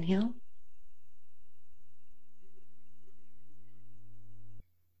 on the inhale.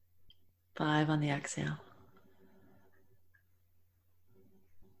 5 on the exhale.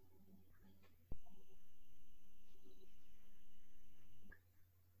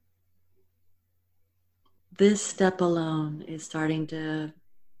 This step alone is starting to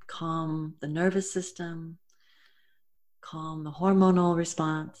calm the nervous system, calm the hormonal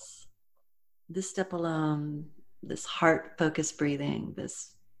response. This step alone, this heart-focused breathing,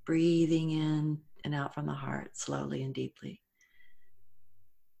 this breathing in and out from the heart slowly and deeply.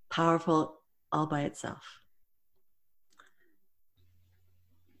 Powerful all by itself.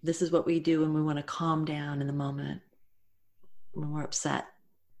 This is what we do when we want to calm down in the moment, when we're upset,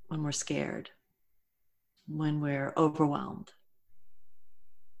 when we're scared, when we're overwhelmed,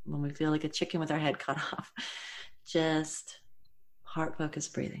 when we feel like a chicken with our head cut off. Just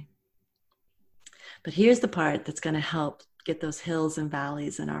heart-focused breathing. But here's the part that's going to help get those hills and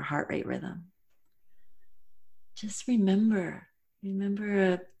valleys in our heart rate rhythm. Just remember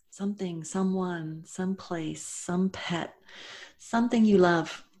something, someone, some place, some pet, something you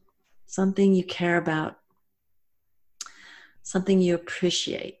love, something you care about, something you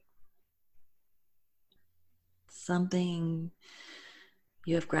appreciate, something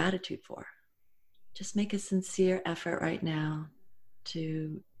you have gratitude for. Just make a sincere effort right now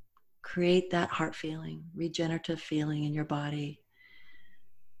to create that heart feeling, regenerative feeling in your body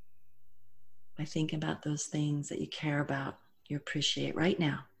by thinking about those things that you care about, you appreciate right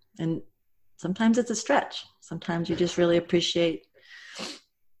now. And sometimes it's a stretch. Sometimes you just really appreciate,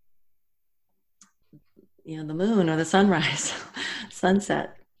 the moon or the sunrise,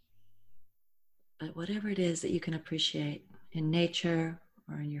 sunset. But whatever it is that you can appreciate in nature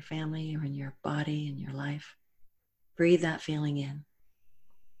or in your family or in your body, in your life, breathe that feeling in.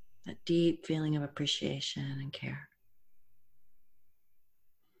 That deep feeling of appreciation and care.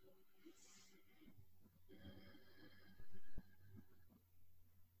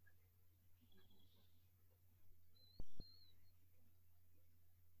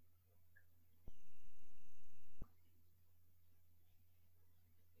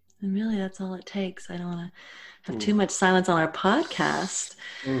 And really, that's all it takes. I don't want to have too much silence on our podcast,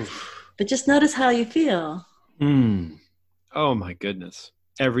 but just notice how you feel. Oh my goodness.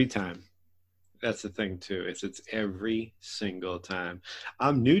 Every time. That's the thing too. It's every single time.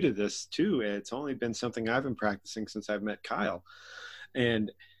 I'm new to this too. It's only been something I've been practicing since I've met Kyle.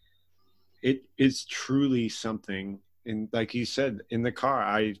 And it is truly something. And like you said, in the car,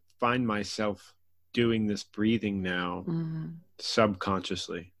 I find myself doing this breathing now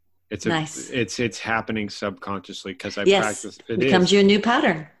subconsciously. It's nice. It's happening subconsciously because I practice. It becomes your new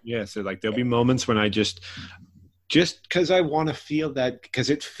pattern. Yeah. So like there'll be moments when I just because I want to feel that, because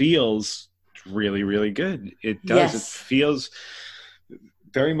it feels really, really good. It does. Yes. It feels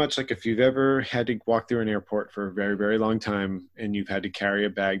very much like if you've ever had to walk through an airport for a very, very long time and you've had to carry a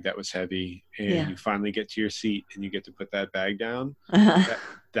bag that was heavy and you finally get to your seat and you get to put that bag down.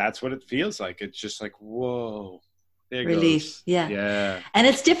 That's what it feels like. It's just like, whoa. There Relief. Goes. Yeah. And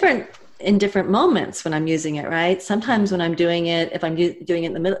it's different in different moments when I'm using it, right? Sometimes when I'm doing it, if I'm doing it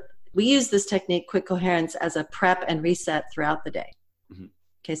in the middle, we use this technique, quick coherence, as a prep and reset throughout the day.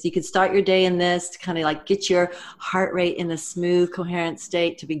 Okay, so you could start your day in this to kind of like get your heart rate in a smooth, coherent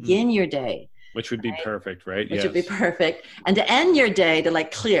state to begin your day. Which would be perfect, right? Which would be perfect. And to end your day, to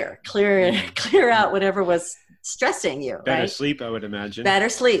like clear out whatever was stressing you. Better sleep, I would imagine. Better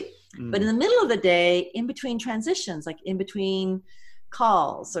sleep. But in the middle of the day, in between transitions, like in between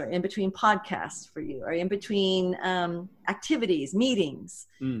calls or in between podcasts for you, or in between activities, meetings,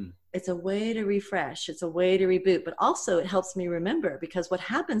 it's a way to refresh. It's a way to reboot. But also it helps me remember, because what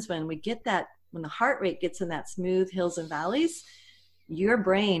happens when we get that, when the heart rate gets in that smooth hills and valleys, your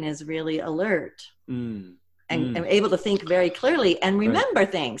brain is really alert and able to think very clearly and remember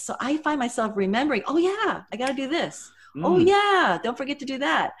things. So I find myself remembering, oh yeah, I got to do this. Oh yeah, don't forget to do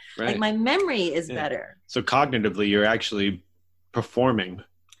that. Right. Like my memory is better. So cognitively, you're actually performing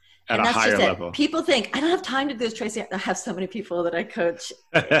at a higher level. People think, I don't have time to do this, Tracy. I have so many people that I coach.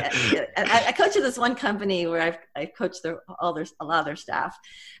 I coach at this one company where I coach a lot of their staff.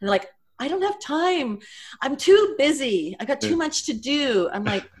 And they're like, I don't have time. I'm too busy. I got too much to do. I'm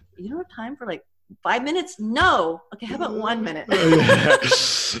like, you don't have time for like 5 minutes? No. Okay, how about 1 minute?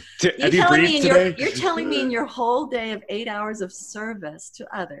 You're telling me in your whole day of 8 hours of service to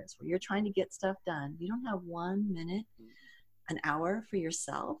others, where you're trying to get stuff done, you don't have 1 minute, an hour for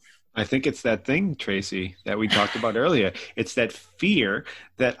yourself? I think it's that thing, Tracy, that we talked about earlier. It's that fear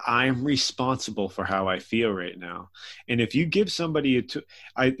that I'm responsible for how I feel right now. And if you give somebody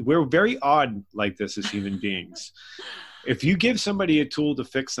we're very odd like this as human beings. If you give somebody a tool to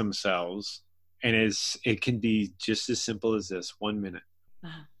fix themselves, and it can be just as simple as this, 1 minute,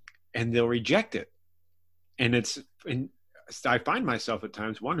 and they'll reject it. And I find myself at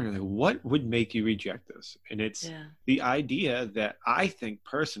times wondering, like, what would make you reject this? And it's the idea that I think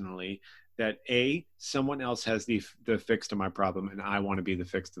personally that someone else has the fix to my problem and I want to be the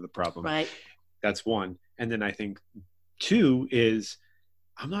fix to the problem. Right. That's one. And then I think two is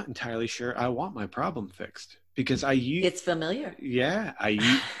I'm not entirely sure I want my problem fixed because it's familiar. Yeah.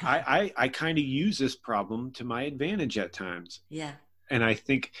 I kind of use this problem to my advantage at times. Yeah. And I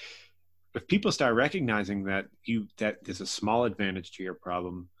think if people start recognizing that there's a small advantage to your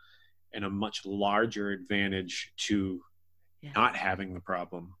problem and a much larger advantage to not having the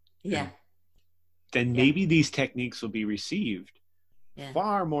problem, then maybe these techniques will be received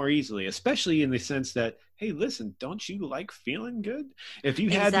far more easily, especially in the sense that, hey, listen, don't you like feeling good? If you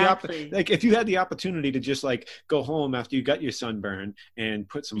had if you had the opportunity to just like go home after you got your sunburn and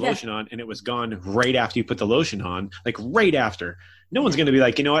put some lotion on and it was gone right after you put the lotion on, like right after, no one's going to be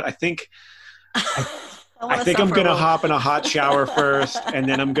like, you know what? I think I'm going to hop in a hot shower first, and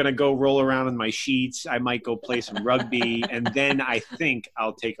then I'm going to go roll around in my sheets. I might go play some rugby, and then I think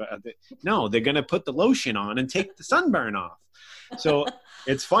I'll take no, they're going to put the lotion on and take the sunburn off. So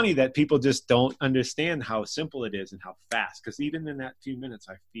it's funny that people just don't understand how simple it is and how fast, because even in that few minutes,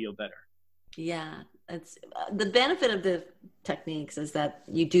 I feel better. Yeah, it's the benefit of the techniques is that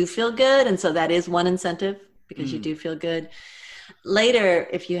you do feel good. And so that is one incentive, because you do feel good. Later,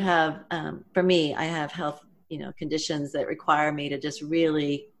 if you have, for me, I have health, conditions that require me to just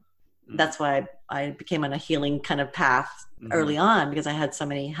really, that's why I became on a healing kind of path early on, because I had so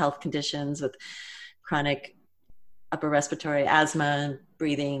many health conditions with chronic upper respiratory asthma,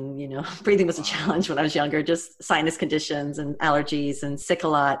 breathing, breathing was a challenge when I was younger, just sinus conditions and allergies and sick a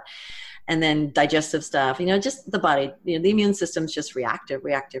lot. And then digestive stuff, just the body, the immune system's just reactive.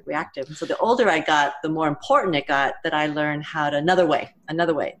 And so the older I got, the more important it got that I learned how to another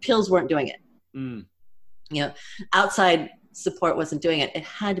way. Pills weren't doing it. Outside support wasn't doing it. It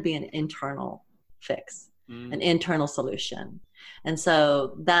had to be an internal fix, an internal solution. And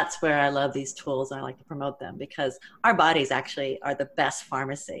so that's where I love these tools, and I like to promote them, because our bodies actually are the best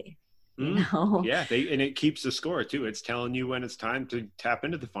pharmacy. Yeah, and it keeps the score too. It's telling you when it's time to tap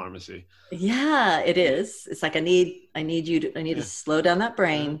into the pharmacy. Yeah, it is. It's like I need to slow down that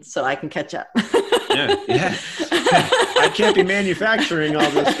brain so I can catch up. Yeah. I can't be manufacturing all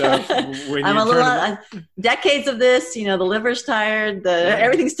this stuff. When Decades of this, the liver's tired,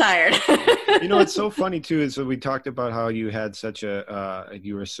 everything's tired. It's so funny too, is that we talked about how you had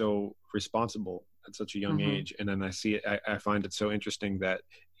you were so responsible at such a young age. And then I find it so interesting that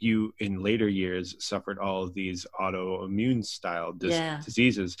you in later years suffered all of these autoimmune style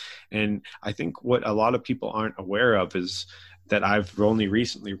diseases. And I think what a lot of people aren't aware of is that I've only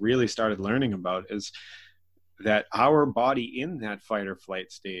recently really started learning about is that our body in that fight or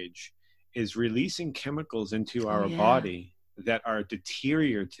flight stage is releasing chemicals into our body that are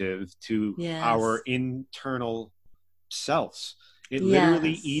deteriorative to our internal selves. It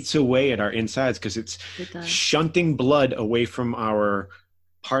literally eats away at our insides because it's shunting blood away from our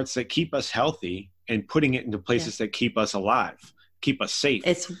parts that keep us healthy and putting it into places that keep us alive, keep us safe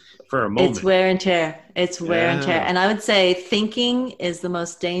for a moment. It's wear and tear. And I would say thinking is the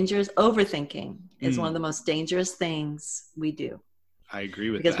most dangerous. Overthinking is one of the most dangerous things we do. I agree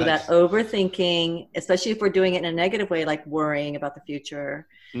with that. Because without overthinking, especially if we're doing it in a negative way, like worrying about the future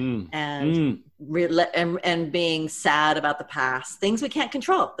and being sad about the past, things we can't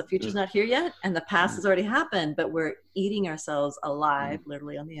control. The future's not here yet, and the past has already happened, but we're eating ourselves alive,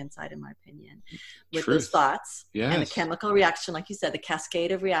 literally on the inside, in my opinion, with those thoughts and the chemical reaction, like you said, the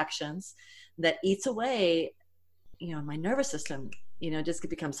cascade of reactions that eats away, my nervous system. Just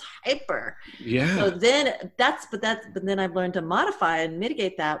becomes hyper. Yeah. So then but then I've learned to modify and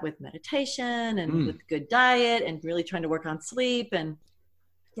mitigate that with meditation and with good diet and really trying to work on sleep. And,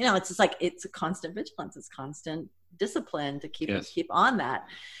 it's just like, it's a constant vigilance. It's constant discipline to keep on that,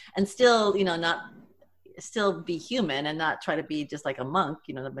 and still, still be human and not try to be just like a monk,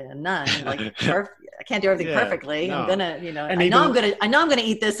 a nun. Like I can't do everything perfectly. No. I'm gonna, I know I'm gonna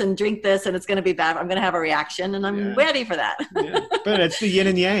eat this and drink this, and it's gonna be bad. I'm gonna have a reaction, and I'm ready for that. But it's the yin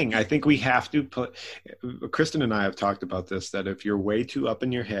and yang. I think we have to Kristen and I have talked about this, that if you're way too up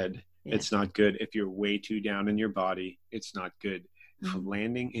in your head, it's not good. If you're way too down in your body, it's not good.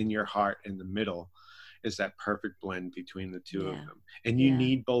 Landing in your heart in the middle is that perfect blend between the two of them. And you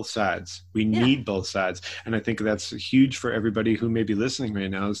need both sides. We need both sides. And I think that's huge for everybody who may be listening right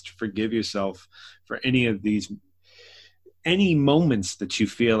now, is to forgive yourself for any moments that you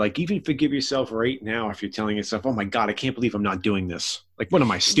feel like. Even forgive yourself right now if you're telling yourself, oh my God, I can't believe I'm not doing this. Like, what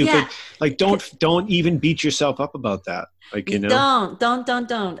am I, stupid? Yeah. Like, don't even beat yourself up about that. Like, Don't.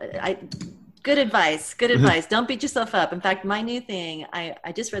 Good advice. Don't beat yourself up. In fact, my new thing,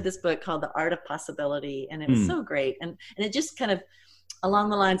 I just read this book called The Art of Possibility, and it was so great. And it just kind of along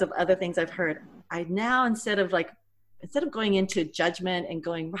the lines of other things I've heard, I now, instead of going into judgment and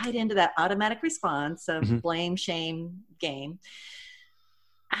going right into that automatic response of blame, shame game,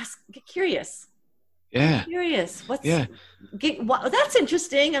 get curious. Yeah. Get curious. That's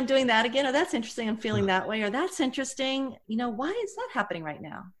interesting. I'm doing that again. Or that's interesting. I'm feeling that way. Or that's interesting. Why is that happening right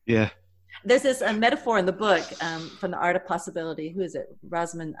now? Yeah. There's this metaphor in the book from The Art of Possibility. Who is it?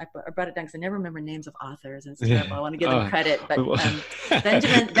 Rosamund. I brought it down because I never remember names of authors, and it's terrible. I want to give them credit, but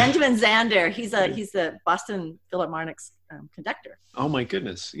Benjamin Zander. He's the Boston Philharmonic's conductor. Oh my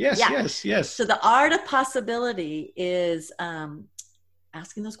goodness! Yes. So The Art of Possibility is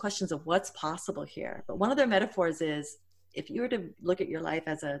asking those questions of what's possible here. But one of their metaphors is, if you were to look at your life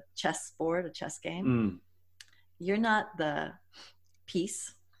as a chess board, a chess game, you're not the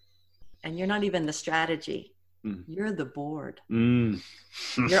piece. And you're not even the strategy. You're the board.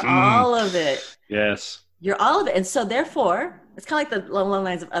 You're all of it. Yes. You're all of it. And so therefore, it's kind of like the long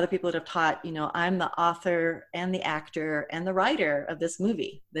lines of other people that have taught, I'm the author and the actor and the writer of this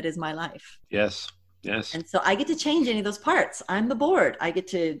movie that is my life. Yes. And so I get to change any of those parts. I'm the board. I get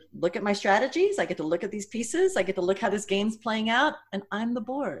to look at my strategies. I get to look at these pieces. I get to look how this game's playing out, and I'm the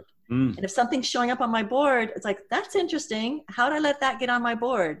board. And if something's showing up on my board, it's like, that's interesting. How did I let that get on my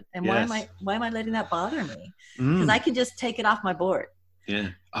board? And why am I letting that bother me? Because I can just take it off my board.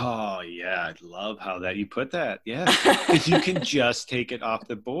 Yeah. Oh yeah. I love how that you put that. Yeah. If you can just take it off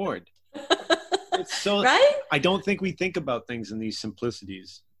the board. It's so right. I don't think we think about things in these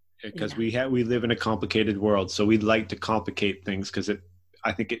simplicities because we live in a complicated world. So we like to complicate things because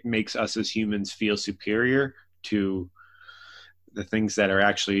I think it makes us as humans feel superior to the things that are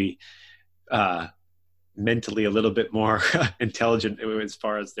actually mentally a little bit more intelligent as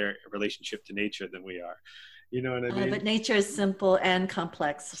far as their relationship to nature than we are. You know what I mean? But nature is simple and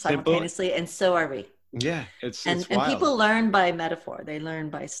complex simultaneously, and so are we. Yeah, it's and people learn by metaphor. They learn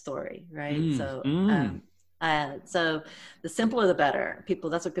by story, right? So the simpler the better.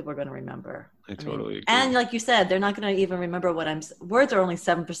 That's what people are going to remember. I totally agree. And like you said, they're not going to even remember words are only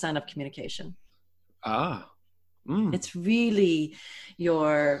 7% of communication. It's really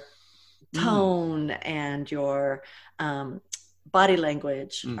your tone and your body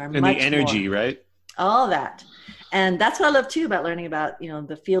language are and much the energy, more, right? all that. And that's what I love too about learning about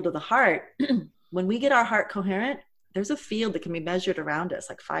the field of the heart. When we get our heart coherent, there's a field that can be measured around us,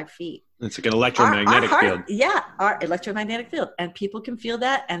 like 5 feet. It's like an electromagnetic field. Yeah, our electromagnetic field. And people can feel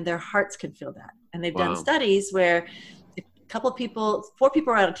that, and their hearts can feel that. And they've done studies where a couple of people, 4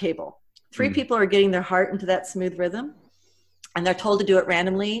 people are at a table. 3 people are getting their heart into that smooth rhythm, and they're told to do it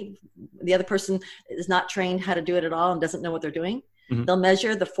randomly. The other person is not trained how to do it at all and doesn't know what they're doing. They'll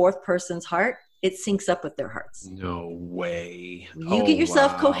measure the 4th person's heart. It syncs up with their hearts. No way. You get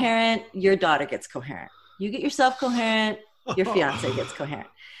yourself coherent, your daughter gets coherent. You get yourself coherent, your fiance gets coherent.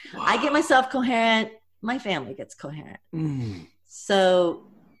 Wow. I get myself coherent, my family gets coherent. So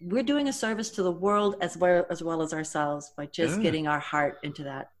we're doing a service to the world as well as ourselves by just getting our heart into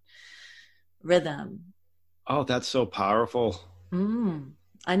that rhythm. Oh, that's so powerful.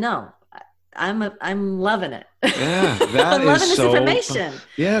 I know. I'm loving it. Yeah, I'm loving this information.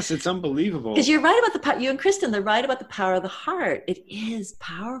 Yes, it's unbelievable. Because you're right about you and Kristen, they're right about the power of the heart. It is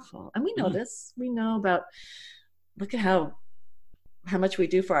powerful. And we know this. We know about, look at how much we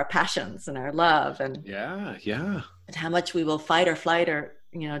do for our passions and our love and and how much we will fight or flight or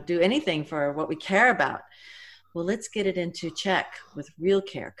do anything for what we care about. Well, let's get it into check with real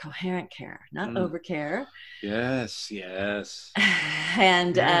care, coherent care, not overcare. Yes.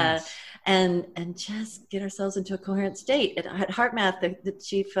 And just get ourselves into a coherent state. At HeartMath, the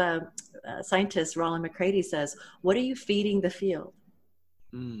chief scientist, Roland McCready, says, what are you feeding the field?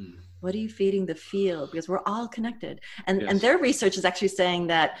 What are you feeding the field? Because we're all connected. And their research is actually saying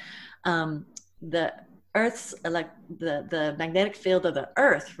that the Earth's, the magnetic field of the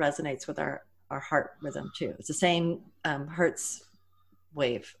Earth resonates with our heart rhythm too. It's the same Hertz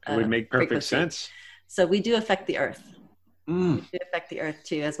wave. It would make perfect frequency. sense. So we do affect the Earth. We do affect the Earth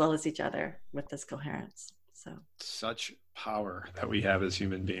too, as well as each other with this coherence. So such power that we have as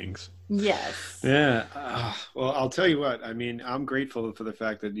human beings. Yes. Yeah. Well, I'll tell you what. I mean, I'm grateful for the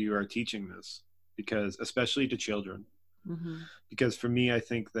fact that you are teaching this, because especially to children. Because for me, I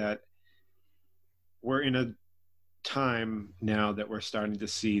think that we're in a time now that we're starting to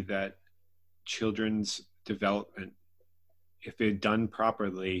see that children's development, if they're done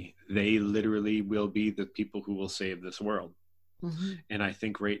properly, they literally will be the people who will save this world. And I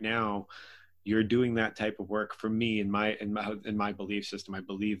think right now you're doing that type of work for me in my belief system. I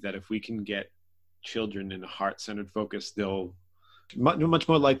believe that if we can get children in a heart-centered focus, they'll much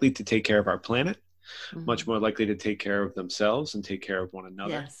more likely to take care of our planet. much more likely to take care of themselves and take care of one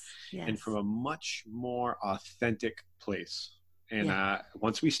another, and from a much more authentic place. And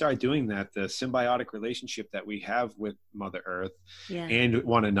once we start doing that, the symbiotic relationship that we have with Mother Earth and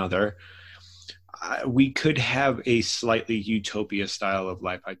one another, we could have a slightly utopia style of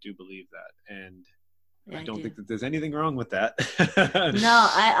life. I do believe that. And I don't think that there's anything wrong with that. No,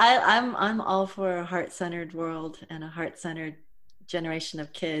 I'm all for a heart-centered world and a heart-centered generation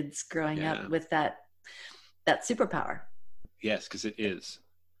of kids growing up with that superpower. Yes, because it is.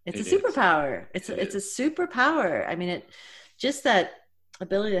 It's a superpower. It's a superpower. I mean, just that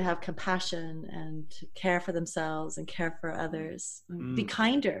ability to have compassion and to care for themselves and care for others. Be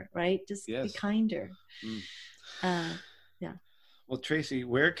kinder, right? Just be kinder. Well, Tracy,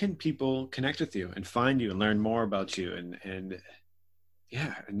 where can people connect with you and find you and learn more about you and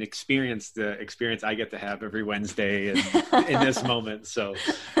experience the experience I get to have every Wednesday in this moment? So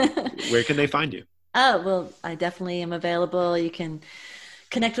where can they find you? Oh, well, I definitely am available. You can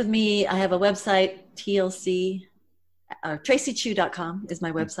connect with me. I have a website, TracyChew.com is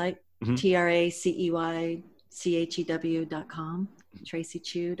my website. TracyChew.com,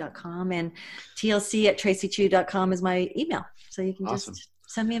 TracyChew.com, and TLC@TracyChew.com is my email. So you can just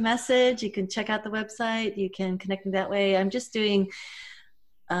send me a message. You can check out the website. You can connect me that way. I'm just doing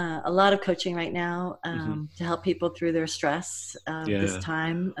a lot of coaching right now to help people through their stress this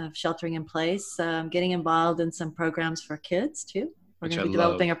time of sheltering in place. I'm getting involved in some programs for kids too. We're going to be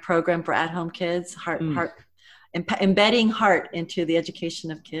developing a program for at-home kids, embedding heart into the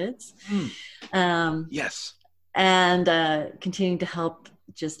education of kids. Yes. And continuing to help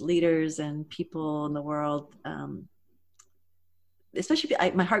just leaders and people in the world, especially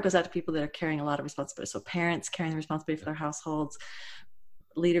my heart goes out to people that are carrying a lot of responsibility. So parents carrying the responsibility for their households,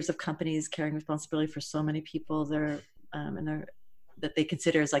 leaders of companies carrying responsibility for so many people that they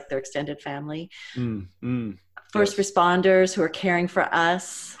consider as like their extended family. First responders who are caring for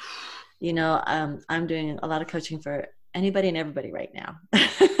us. You know, I'm doing a lot of coaching for anybody and everybody right now.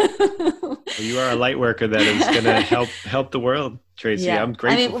 Well, you are a light worker that is going to help the world, Tracy. Yeah. I'm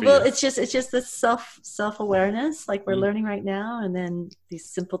grateful for you. It's just this self-awareness like we're learning right now, and then these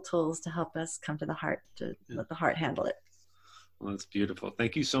simple tools to help us come to the heart, to let the heart handle it. Well, that's beautiful.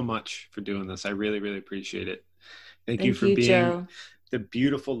 Thank you so much for doing this. I really, really appreciate it. Thank you for being Joe. The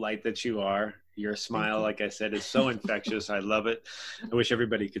beautiful light that you are. Your smile, like I said, is so infectious. I love it. I wish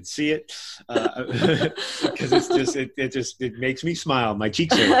everybody could see it because it makes me smile. My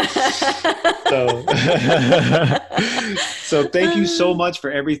cheeks hurt. So thank you so much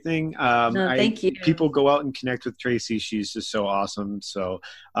for everything. Thank you. People go out and connect with Tracy. She's just so awesome. So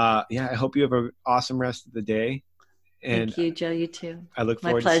I hope you have an awesome rest of the day. And thank you, Joe. You too. I look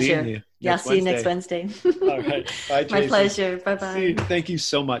forward to seeing you. See you next Wednesday. All right. Bye, Tracy. My pleasure. Bye-bye. Thank you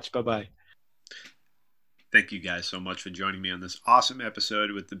so much. Bye-bye. Thank you guys so much for joining me on this awesome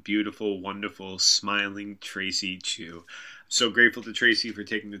episode with the beautiful, wonderful, smiling Tracy Chew. I'm so grateful to Tracy for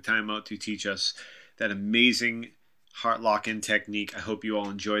taking the time out to teach us that amazing heart lock-in technique. I hope you all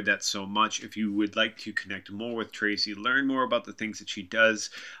enjoyed that so much. If you would like to connect more with Tracy, learn more about the things that she does,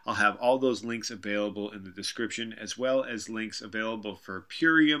 I'll have all those links available in the description, as well as links available for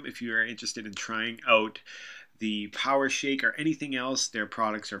Purium if you are interested in trying out the Power Shake or anything else. Their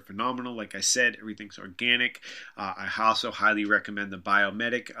products are phenomenal. Like I said, everything's organic. I also highly recommend the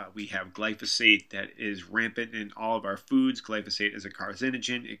Biomedic. We have glyphosate that is rampant in all of our foods. Glyphosate is a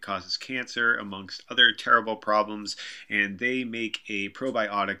carcinogen. It causes cancer, amongst other terrible problems. And they make a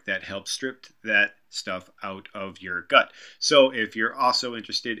probiotic that helps strip that stuff out of your gut. So if you're also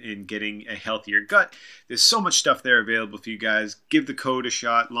interested in getting a healthier gut, there's so much stuff there available for you guys. Give the code a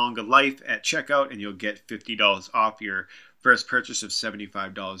shot, Longa Life, at checkout, and you'll get $50 off your first purchase of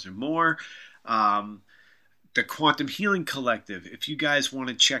 $75 or more. The Quantum Healing Collective, if you guys want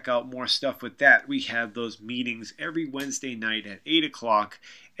to check out more stuff with that, we have those meetings every Wednesday night at 8 o'clock,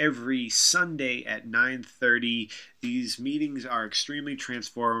 every Sunday at 9:30. These meetings are extremely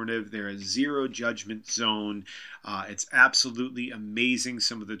transformative. They're a zero judgment zone. It's absolutely amazing,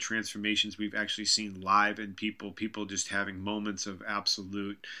 some of the transformations we've actually seen live in people just having moments of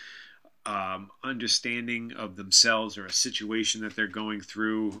absolute understanding of themselves or a situation that they're going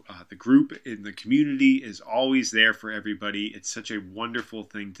through. The group in the community is always there for everybody. It's such a wonderful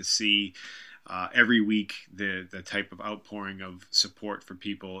thing to see every week, the type of outpouring of support for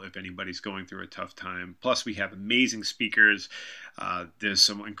people if anybody's going through a tough time. Plus, we have amazing speakers. There's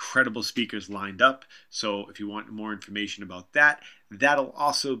some incredible speakers lined up. So if you want more information about that, that'll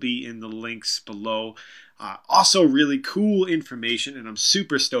also be in the links below. Also really cool information, and I'm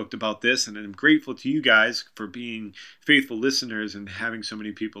super stoked about this, and I'm grateful to you guys for being faithful listeners and having so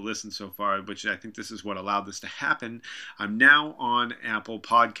many people listen so far, which I think this is what allowed this to happen. I'm now on Apple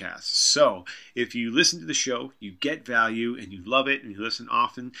Podcasts. So if you listen to the show, you get value, and you love it, and you listen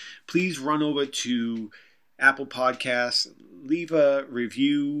often, please run over to Apple Podcasts, leave a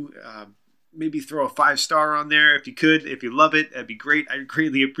review, maybe throw a 5-star on there if you could. If you love it, that'd be great. I'd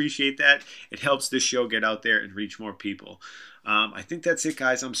greatly appreciate that. It helps this show get out there and reach more people. I think that's it,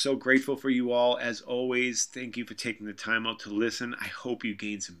 guys. I'm so grateful for you all. As always, thank you for taking the time out to listen. I hope you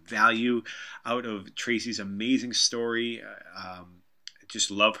gained some value out of Tracy's amazing story. I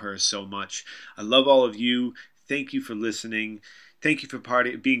just love her so much. I love all of you. Thank you for listening. Thank you for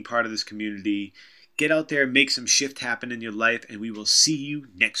being part of this community. Get out there, make some shift happen in your life, and we will see you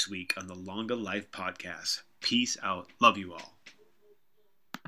next week on the Longer Life Podcast. Peace out. Love you all.